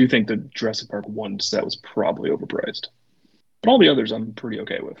 I do think the Jurassic Park 1 set was probably overpriced. But all the others I'm pretty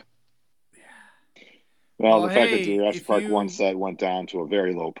okay with. Well, the fact that the Jurassic Park 1 set went down to a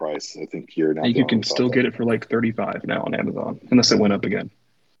very low price, I think you're not. You can still get it for like $35 now on Amazon, unless it went up again.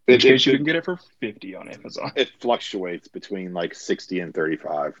 In which case you can get it for $50 on Amazon. It fluctuates between like 60 and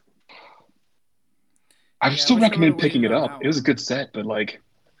 35. I still recommend picking it up. It was a good set, but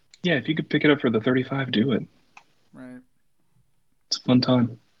if you could pick it up for the 35, do it. Right. It's a fun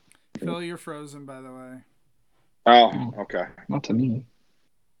time. Phil, you're frozen, by the way. Oh, okay. Not to me.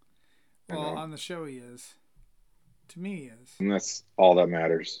 Well, on the show he is. To me, he is. And that's all that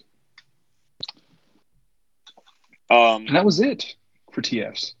matters. And that was it for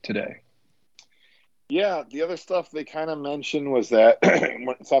TFs today. Yeah, the other stuff they kind of mentioned was that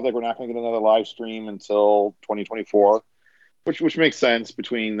it sounds like we're not going to get another live stream until 2024, which makes sense.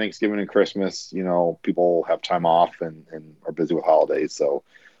 Between Thanksgiving and Christmas, people have time off and are busy with holidays. So,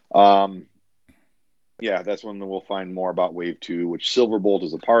 yeah, that's when we'll find more about Wave 2, which Silverbolt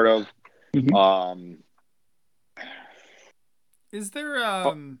is a part of. Mm-hmm. Is there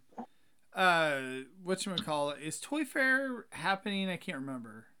whatchamacallit? Is Toy Fair happening? I can't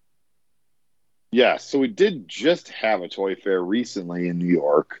remember. Yeah, so we did just have a Toy Fair recently in New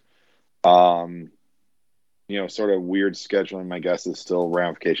York. Sort of weird scheduling, my guess is still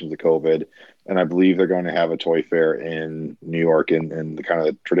ramifications of COVID. And I believe they're going to have a Toy Fair in New York in the kind of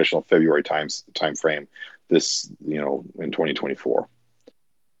the traditional February time frame this, in 2024.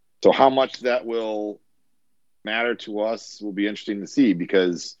 So how much that will matter to us will be interesting to see,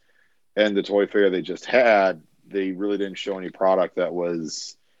 because in the Toy Fair they just had, they really didn't show any product that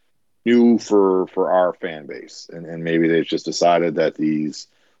was new for our fan base. And maybe they've just decided that these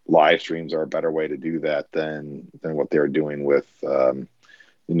live streams are a better way to do that than what they're doing with the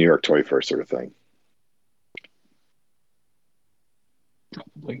New York Toy Fair sort of thing.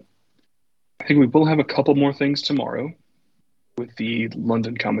 Probably. I think we will have a couple more things tomorrow with the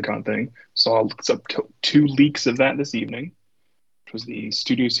London Comic-Con thing. Saw up two leaks of that this evening, which was the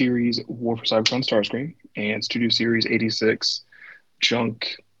Studio Series War for Cybertron Starscream and Studio Series 86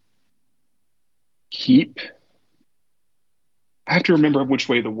 Junk Heap. I have to remember which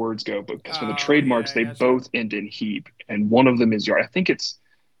way the words go, because for the trademarks, they both end in heap, and one of them is yard. I think it's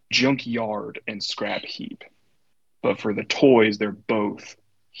junk yard and scrap heap. But for the toys, they're both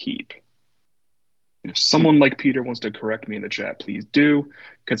heap. If someone like Peter wants to correct me in the chat, please do,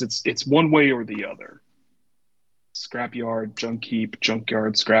 because it's one way or the other. Scrap yard, junk heap,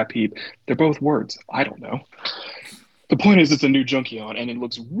 junkyard, scrap heap. They're both words. I don't know. The point is, it's a new Junkion, and it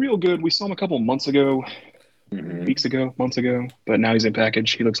looks real good. We saw him a couple months ago. Months ago, but now he's in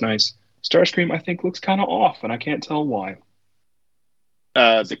package. He looks nice. Starscream, I think, looks kind of off, and I can't tell why.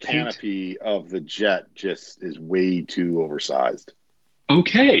 The canopy of the jet just is way too oversized.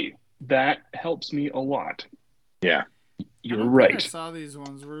 Okay, that helps me a lot. Yeah, you're right. I saw these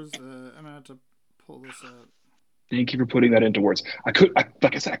ones. Where's the? I'm gonna have to pull this up. Thank you for putting that into words. Like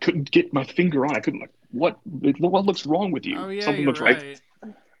I said, I couldn't get my finger on. I couldn't. What looks wrong with you? Oh yeah, Something you're looks right.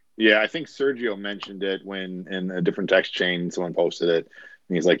 Yeah, I think Sergio mentioned it when in a different text chain someone posted it,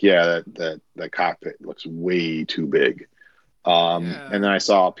 and he's like, "Yeah, that cockpit looks way too big." And Yeah. then I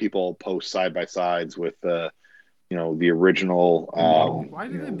saw people post side by sides with the original, Model Why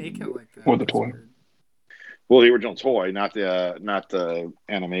do they make it like or that? the That's toy. weird. well, the original toy, not the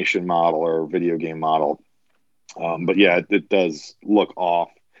animation model or video game model. But yeah, it does look off.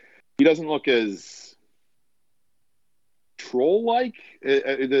 He doesn't look as troll like.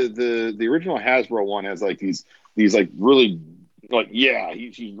 The original Hasbro one has like these like really like yeah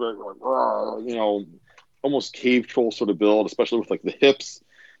he's very like, almost cave troll sort of build, especially with like the hips.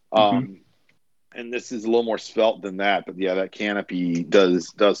 Hmm. Um, and this is a little more svelte than that, but yeah, that canopy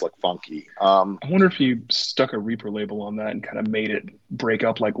does look funky. I wonder if you stuck a Reaper label on that and kind of made it break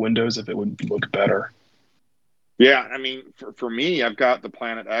up like Windows, if it would look better. Yeah, I mean, for me, I've got the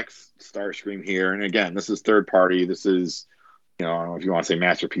Planet X Starscream here, and again, this is third party. This is, I don't know if you want to say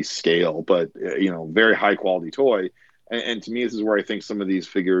masterpiece scale, but very high quality toy. And to me, this is where I think some of these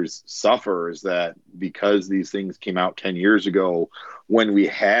figures suffer is that because these things came out 10 years ago, when we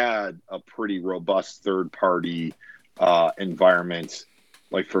had a pretty robust third party environment,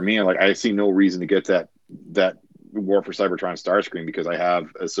 like for me, like I see no reason to get that War for Cybertron Starscream because I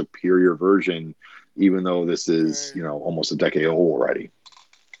have a superior version even though this is Right. almost a decade old already.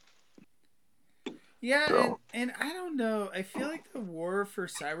 Yeah, and So and I don't know. I feel like the War for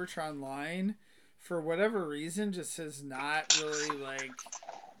Cybertron line, for whatever reason, just has not really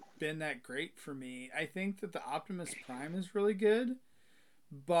been that great for me. I think that the Optimus Prime is really good,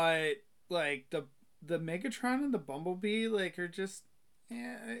 but like the Megatron and the Bumblebee are just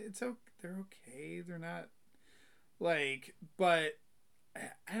yeah, they're okay. They're not but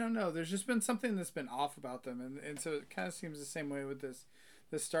I don't know. There's just been something that's been off about them, and so it kind of seems the same way with this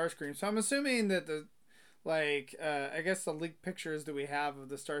Starscream. So I'm assuming that I guess the leaked pictures that we have of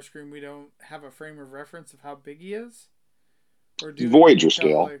the Starscream, we don't have a frame of reference of how big he is, or can we Voyager tell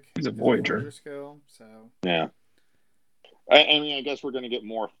scale. like He's a is it Voyager. Voyager scale? So Yeah. I mean, I guess we're going to get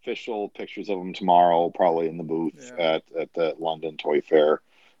more official pictures of them tomorrow, probably in the booth yeah, at the London Toy Fair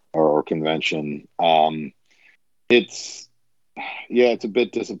or convention. It's yeah, it's a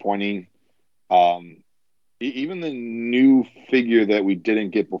bit disappointing. Um, Even the new figure that we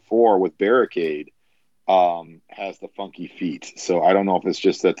didn't get before with Barricade has the funky feet. So I don't know if it's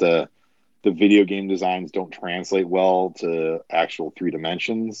just that the video game designs don't translate well to actual three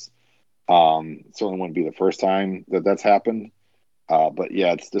dimensions. It certainly wouldn't be the first time that that's happened. But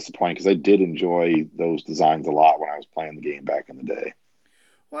yeah, it's disappointing because I did enjoy those designs a lot when I was playing the game back in the day.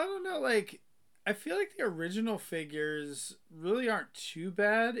 well, I don't know. I feel like the original figures really aren't too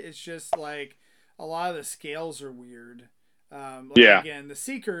bad. It's just a lot of the scales are weird. Yeah, Again, the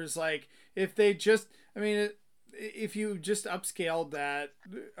Seekers, if they just, I mean, if you just upscaled that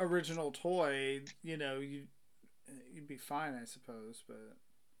original toy, you'd be fine, I suppose. But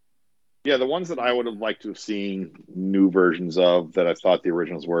yeah, the ones that I would yeah, have liked to have seen new versions of that I thought the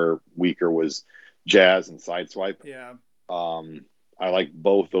originals were weaker was Jazz and Sideswipe. yeah. Um, I like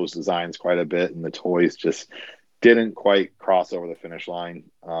both those designs quite a bit, and the toys just didn't quite cross over the finish line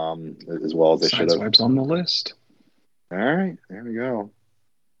as well as they should have. Sideswipe's on the list. All right, there we go.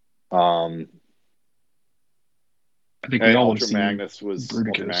 Um, I think we hey, all want to see Ultra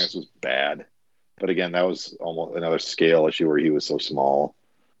Bruticus. Magnus was bad, but again, that was almost another scale issue where he was so small.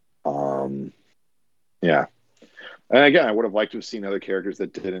 Right. Um, yeah, and again, I would have liked to have seen other characters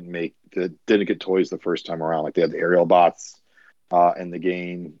that didn't get toys the first time around. Like they had the aerial bots in the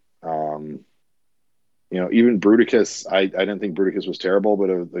game. Even Bruticus, I didn't think Bruticus was terrible, but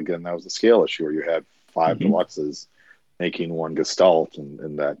again, that was the scale issue where you had five Hmm. deluxes making one gestalt,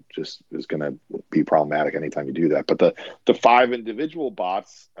 and that just is going to be problematic anytime you do that. But the five individual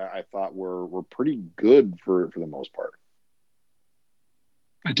bots, I thought were pretty good for the most part.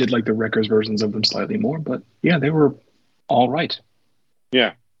 I did like the Wreckers versions of them slightly more, but yeah, they were all right.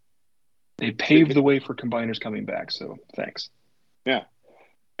 Yeah, They paved the way for combiners coming back, so thanks. yeah.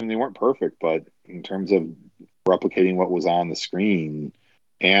 And they weren't perfect, but in terms of replicating what was on the screen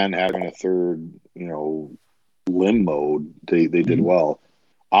and having a third, limb mode, they did Mhm. well.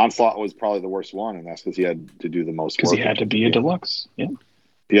 Onslaught was probably the worst one, and that's because he had to do the most Because he work in had to terms of be a getting. deluxe. Yeah.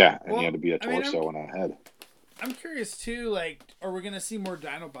 Yeah, and he had Well, to be a I mean, torso and a head. I'm curious too. Are we gonna see more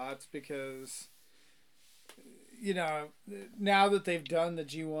Dinobots? Because now that they've done the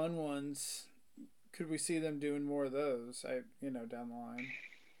G1 ones, could we see them doing more of those? Down the line.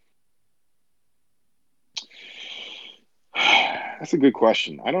 That's a good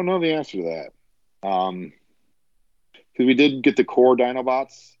question. I don't know the answer to that. Because we did get the core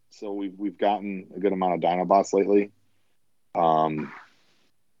Dinobots, so we've gotten a good amount of Dinobots lately. Um,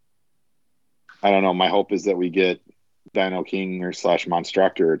 I don't know. My hope is that we get Dino King or /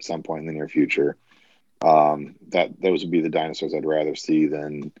 Monstructor at some point in the near future. That those would be the dinosaurs I'd rather see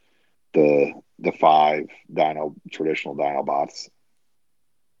than the 5 traditional Dinobots.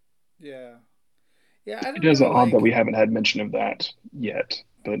 Yeah. Yeah, I It don't is know, odd that like, we haven't had mention of that yet,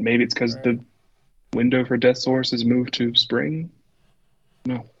 but maybe it's because right. the window for Death Source has moved to spring.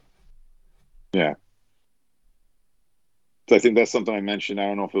 No. Yeah. So I think that's something I mentioned. I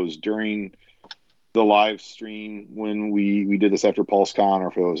don't know if it was during the live stream when we did this after PulseCon or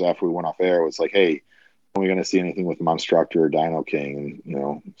if it was after we went off air. It was like, hey, are we going to see anything with Monstructor or Dino King? And, you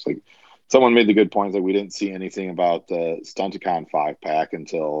know, it's like someone made the good point that we didn't see anything about the Stunticon 5-pack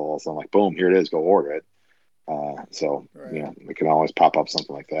until all of a sudden, like, boom, here it is, go order it. So, Right. you know, it can always pop up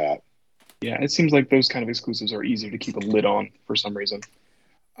something like that. Yeah, it seems like those kind of exclusives are easier to keep a lid on for some reason.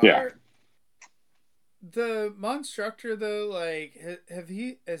 Yeah. The Monstructor though, like,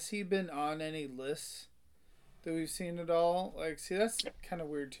 has he been on any lists that we've seen at all? Like, see, that's kind of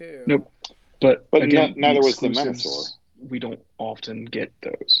weird too. Nope. But again, neither was the exclusives, Menasor. we don't often get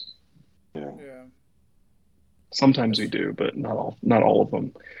those. Yeah. Yeah. Sometimes we do, but not all of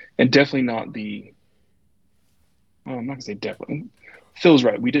them, and definitely not the. Well, I'm not gonna say definitely. Phil's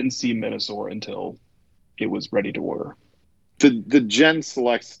right. We didn't see Menasor until it was ready to order. The Gen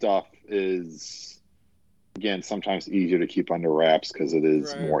Select stuff is, again, sometimes easier to keep under wraps because it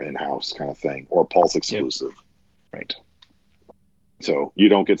is Right. more in-house kind of thing or Pulse exclusive. Yep. Right. So you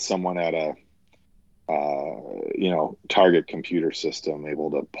don't get someone at a Target computer system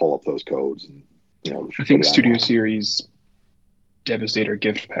able to pull up those codes and, you know, I think put it Studio online. Series Devastator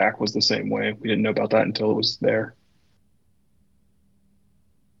gift pack was the same way. We didn't know about that until it was there.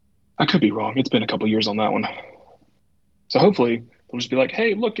 I could be wrong. It's been a couple years on that one. So hopefully they'll just be like,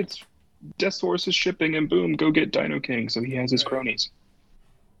 hey, look, it's Death Source is shipping, and boom, go get Dino King. So he has his cronies.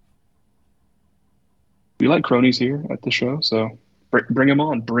 We like cronies here at the show, so bring them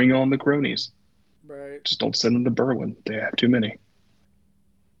on. Bring on the cronies. Right. Just don't send them to Berwyn. They have too many.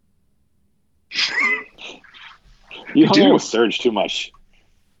 You hung out with Surge too much.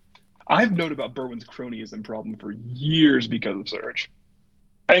 I've known about Berwyn's cronyism problem for years because of Surge.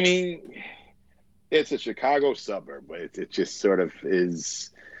 I mean, it's a Chicago suburb, but it just sort of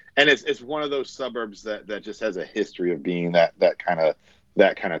is, and it's one of those suburbs that just has a history of being that kind of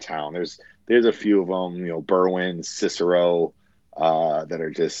town. There's a few of them, you know, Berwyn, Cicero, that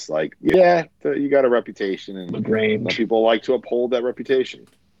are just like, yeah, you got a reputation, and LaGrange. people like to uphold that reputation.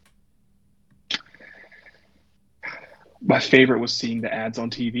 My favorite was seeing the ads on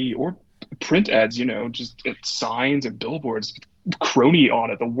TV or print ads, you know, just signs and billboards, crony on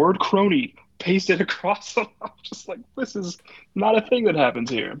it, the word crony pasted across them. I'm just like, this is not a thing that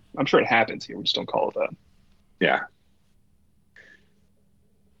happens here. I'm sure it happens here. We just don't call it that. Yeah.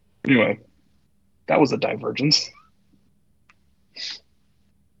 Anyway, that was a divergence.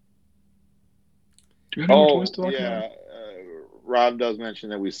 Do you have any more toys to talk about? Rob does mention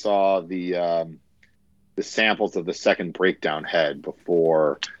that we saw the samples of the second breakdown head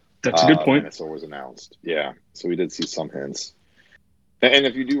before That's a good point. Menasor was announced. Yeah, so we did see some hints. And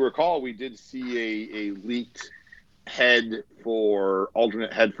if you do recall, we did see a leaked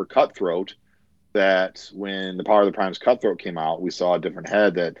alternate head for Cutthroat, that when the Power of the Prime's Cutthroat came out, we saw a different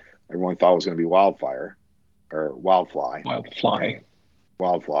head that everyone thought was going to be Wildfly.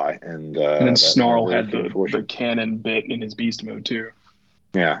 And then Snarl had the cannon bit in his beast mode too.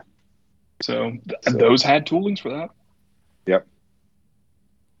 Yeah. So those had toolings for that. Yep.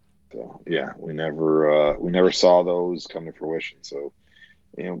 So yeah, we never saw those come to fruition. So,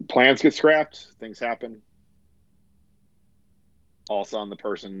 you know, plans get scrapped, things happen. All of a sudden, the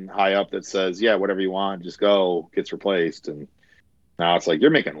person high up that says, "Yeah, whatever you want, just go," gets replaced, and now it's like, you're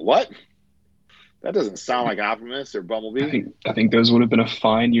making what? That doesn't sound like Optimus or Bumblebee. I think those would have been a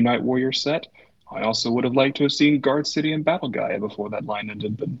fine Unite Warrior set. I also would have liked to have seen Guard City and Battle Gaia before that line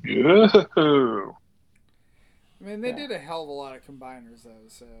ended, but no. I mean, they did a hell of a lot of combiners, though,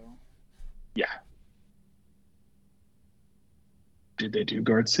 so... Yeah. Did they do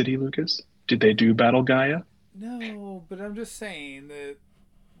Guard City, Lucas? Did they do Battle Gaia? No, but I'm just saying that,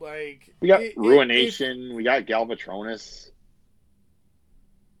 like... We got Ruination, we got Galvatronus.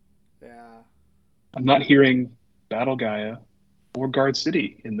 Yeah. I'm not hearing Battle Gaia or Guard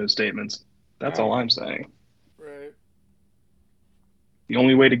City in those statements. That's all I'm saying. Right. The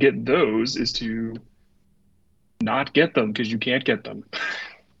only way to get those is to not get them, because you can't get them.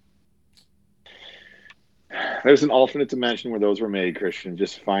 There's an alternate dimension where those were made, Christian.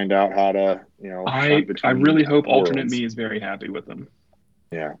 Just find out how to, you know. I really hope worlds. Alternate Me is very happy with them.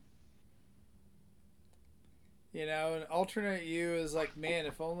 Yeah. You know, an alternate you is like, man,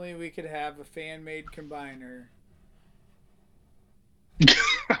 if only we could have a fan-made combiner.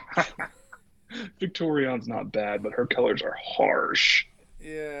 Victorion's not bad, but her colors are harsh.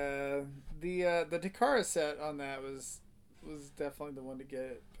 Yeah, the Takara set on that was definitely the one to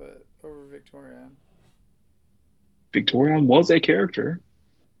get, but over Victorion. Victorion was a character.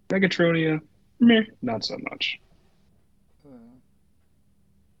 Megatronia, meh, not so much.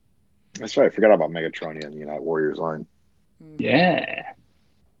 That's right. I forgot about Megatronia in the United Warriors line. Mm-hmm. Yeah.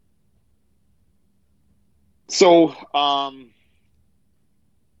 So,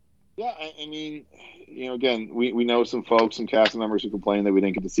 yeah, I mean, again, we know some folks, some cast members who complained that we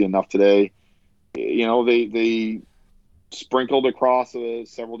didn't get to see enough today. They sprinkled across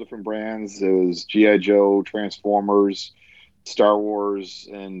several different brands. It was G.I. Joe, Transformers, Star Wars,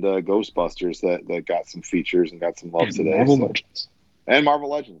 and Ghostbusters that got some features and got some love And today. Marvel Legends. And Marvel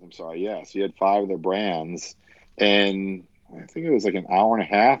Legends, I'm sorry. Yeah, so you had 5 of their brands. And I think it was like an hour and a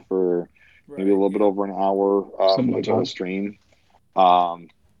half or maybe a little bit over an hour for the whole stream.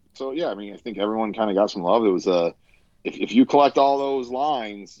 So, yeah, I mean, I think everyone kind of got some love. It was if you collect all those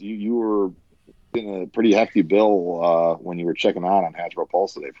lines, you were getting a pretty hefty bill when you were checking out on Hasbro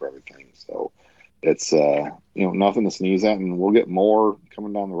Pulse today for everything. So it's nothing to sneeze at, and we'll get more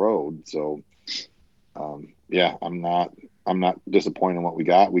coming down the road. So yeah, I'm not disappointed in what we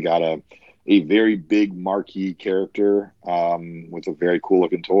got. We got a very big marquee character with a very cool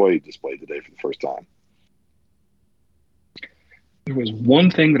looking toy displayed today for the first time. There was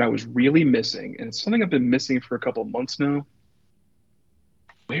one thing that I was really missing, and it's something I've been missing for a couple of months now.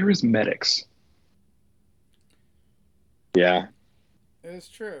 Where is Medics? Yeah, it's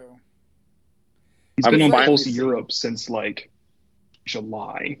true. He's been on Pulse Europe since like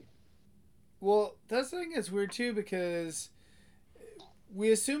July. Well, that's the thing that's weird too, because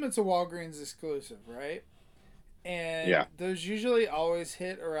we assume it's a Walgreens exclusive, right? And those usually always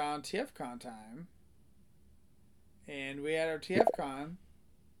hit around TFCon time. And we had our TFCon.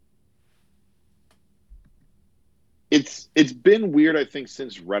 It's been weird, I think,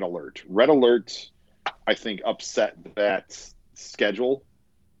 since Red Alert. Red Alert, I think, upset that schedule,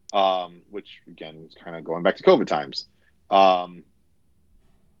 which, again, was kind of going back to COVID times. Red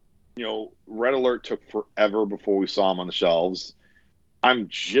Alert took forever before we saw him on the shelves. I'm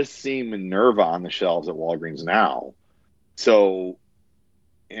just seeing Minerva on the shelves at Walgreens now. So,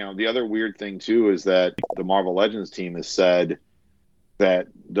 the other weird thing, too, is that the Marvel Legends team has said that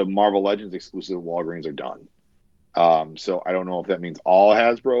the Marvel Legends exclusive at Walgreens are done. So I don't know if that means all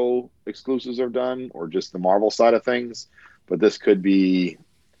Hasbro exclusives are done or just the Marvel side of things, but this could be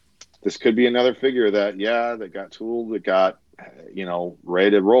another figure that got tooled, that got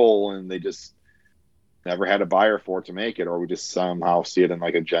ready to roll, and they just never had a buyer for it to make it, or we just somehow see it in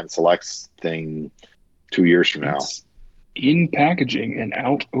like a Gen Selects thing 2 years from now. It's in packaging and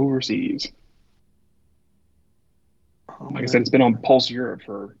out overseas. Like I said, it's been on Pulse Europe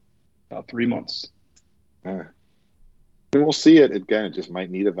for about 3 months. And we'll see it again. It just might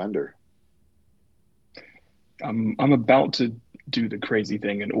need a vendor. I'm about to do the crazy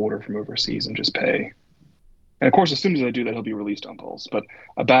thing and order from overseas and just pay. And of course, as soon as I do that, he'll be released on Pulse. But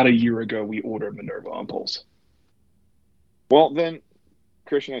about a year ago, we ordered Minerva on Pulse. Well, then,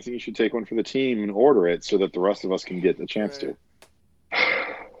 Christian, I think you should take one for the team and order it so that the rest of us can get the chance to.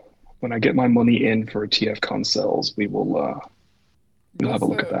 When I get my money in for TFCon sales, we'll have a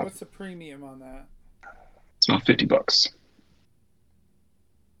look at that. What's the premium on that? It's about $50.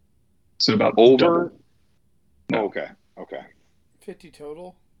 So about over. Double. No. Okay. 50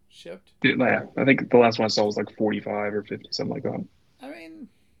 total shipped? Yeah, I think the last one I saw was like 45 or 50, something like that. I mean,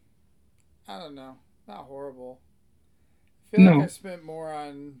 I don't know. Not horrible. I feel like I spent more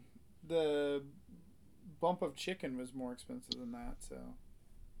on the bump of chicken was more expensive than that, so.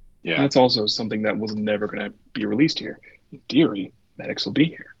 Yeah. That's also something that was never going to be released here. In theory, Medics will be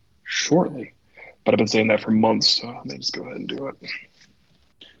here shortly. But I've been saying that for months, so I may just go ahead and do it.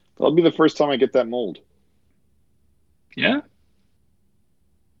 That'll be the first time I get that mold. Yeah?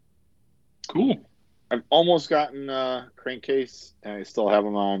 Cool. I've almost gotten Crankcase, and I still have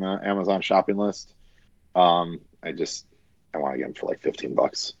them on Amazon shopping list. I want to get them for like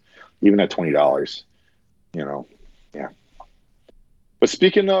 $15, even at $20. Yeah. But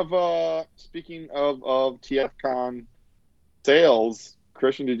speaking of TFCon sales,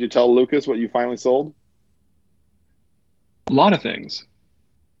 Christian, did you tell Lucas what you finally sold? A lot of things.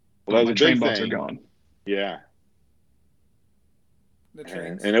 Well, my train bots are gone. Yeah. The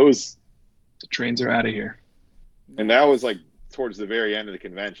trains. And it was. The trains are out of here. And that was like towards the very end of the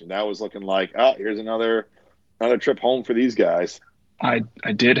convention. That was looking like, oh, here's another trip home for these guys. I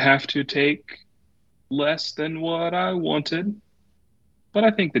did have to take less than what I wanted. But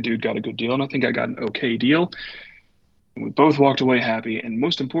I think the dude got a good deal, and I think I got an okay deal. And we both walked away happy, and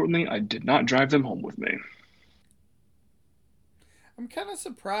most importantly, I did not drive them home with me. I'm kind of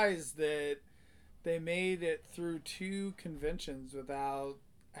surprised that they made it through 2 conventions without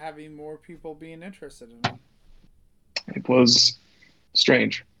having more people being interested in them. It was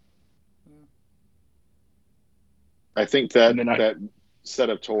strange. I think that And then that set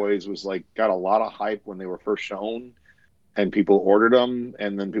of toys was like got a lot of hype when they were first shown, and people ordered them,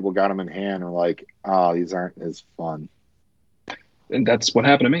 and then people got them in hand and were like, "Oh, these aren't as fun." And that's what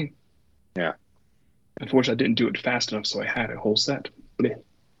happened to me. Yeah. Unfortunately, I didn't do it fast enough, so I had a whole set.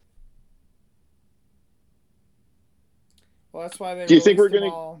 Well, that's why they Do you think released we're them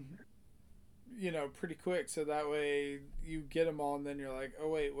gonna- all, pretty quick, so that way you get them all, and then you're like, oh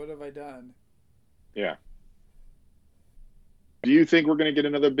wait, what have I done? Yeah. Do you think we're going to get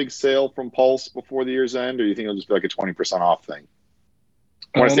another big sale from Pulse before the year's end, or do you think it'll just be like a 20% off thing?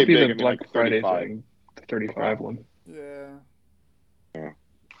 When I say It'll be big, the I mean Black like Friday 35. thing, the 35 one. Yeah. Yeah.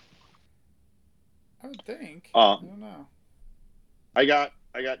 I would think. I don't know. I got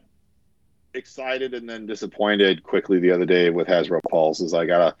excited and then disappointed quickly the other day with Hasbro Pulse. Is I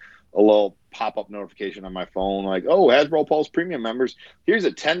got a little pop-up notification on my phone like, oh, Hasbro Pulse premium members, here's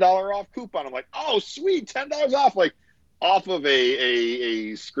a $10 off coupon. I'm like, oh, sweet, $10 off, like off of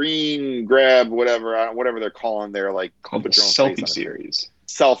a screen grab, whatever they're calling their like Called the put your own face on Selfie it. Series.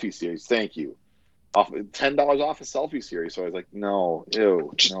 Selfie series, thank you. Off $10 off a selfie series. So I was like, no,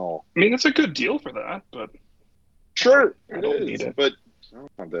 ew, no. I mean, it's a good deal for that, but Sure, I it don't is, need it. but I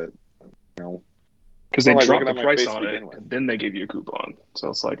don't want that. No, because they Well, like dropped looking the at my price face on to it, begin with. and then they give you a coupon. So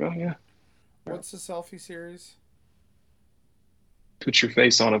it's like, oh yeah, What's the selfie series? put your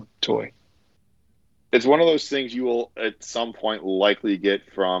face on a toy. it's one of those things you will at some point likely get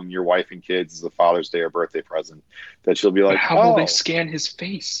from your wife and kids as a Father's Day or birthday present. That she'll be But like, how will oh, they scan his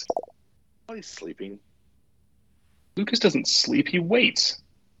face? he's sleeping. Lucas doesn't sleep; he waits.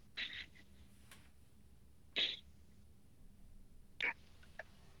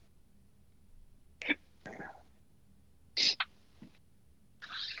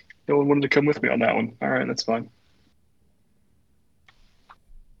 No one wanted to come with me on that one. All right, that's fine.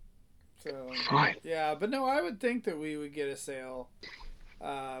 So Fine. yeah, but no, I would think that we would get a sale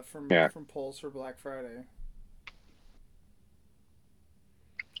from Pulse for Black Friday.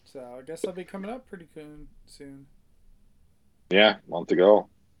 So I guess I'll be coming up pretty soon. Yeah, month to go.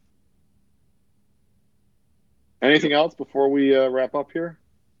 Anything else before we wrap up here?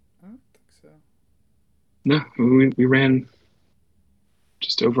 I don't think so. No, we ran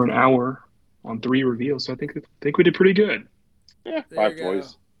just over an hour on 3 reveals, so I think we did pretty good. Yeah, There 5 you go.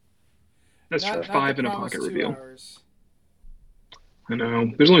 toys. That's Not 5 the in a promised pocket 2 reveal. hours. I know.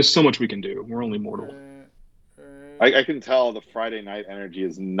 There's only so much we can do. We're only mortal. I can tell the Friday night energy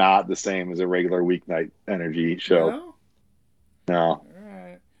is not the same as a regular weeknight energy show. No. All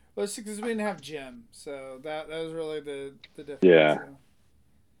right. Well, it's because we didn't have Jim, so that was really the difference. Yeah. So.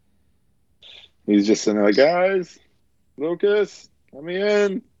 He's just sitting there like, guys, Lucas, let me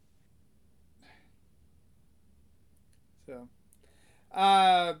in. So,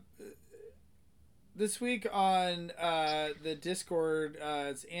 this week on the Discord,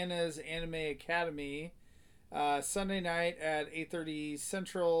 it's Anna's Anime Academy. Sunday night at 8:30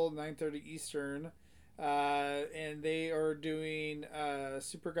 Central, 9:30 Eastern. And they are doing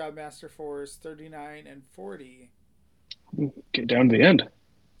Super God Master Force 39 and 40. Get down to the end.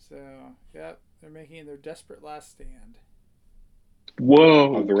 So, yep, they're making their desperate last stand.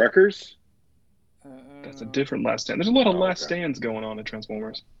 Whoa. Of the Wreckers? That's a different last stand. There's a lot of last okay. stands going on in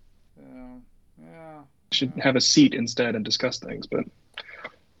Transformers. Yeah. Should have a seat instead and discuss things, but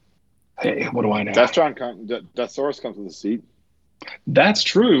hey, what do I know? Deathsaurus comes with a seat. That's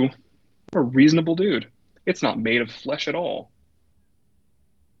true. You're a reasonable dude. It's not made of flesh at all.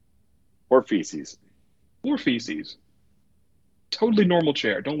 Or feces. Or feces. Totally normal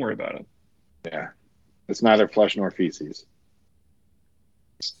chair. Don't worry about it. Yeah. It's neither flesh nor feces.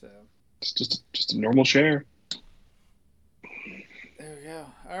 So, It's just a normal chair. there we go.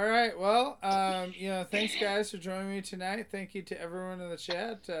 All right. Well, thanks guys for joining me tonight. Thank you to everyone in the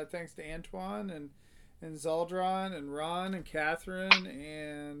chat. Thanks to Antoine and Zaldron and Ron and Catherine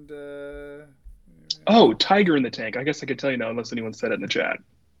and Oh, Tiger in the Tank. I guess I could tell you now unless anyone said it in the chat.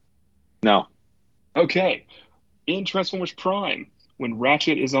 No. Okay. In Transformers Prime, when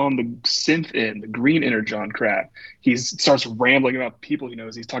Ratchet is on the synth the green energon crap, he starts rambling about people he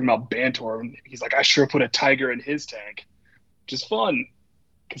knows. He's talking about Bantor, and he's like, I sure put a tiger in his tank. Which is fun.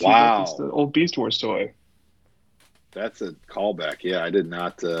 Because Wow. he referenced the old Beast Wars toy. That's a callback. Yeah, I did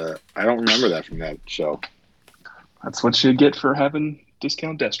not. I don't remember that from that show. That's what you get for having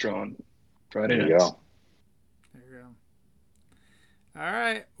discount Destro on Friday There you nights. go. There you go. All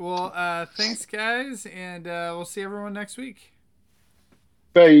right. Well, thanks, guys, and we'll see everyone next week.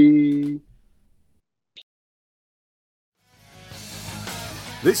 Bye.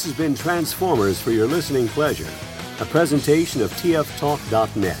 This has been Transformers for your listening pleasure, a presentation of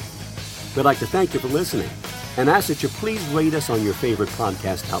tftalk.net. We'd like to thank you for listening and ask that you please rate us on your favorite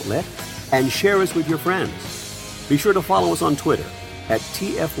podcast outlet and share us with your friends. Be sure to follow us on Twitter at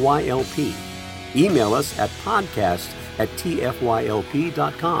TFYLP. Email us at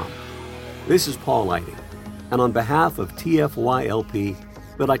podcast@tfylp.com. This is Paul Lighting, and on behalf of TFYLP,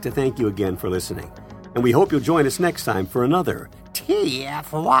 we'd like to thank you again for listening. And we hope you'll join us next time for another TFYLP.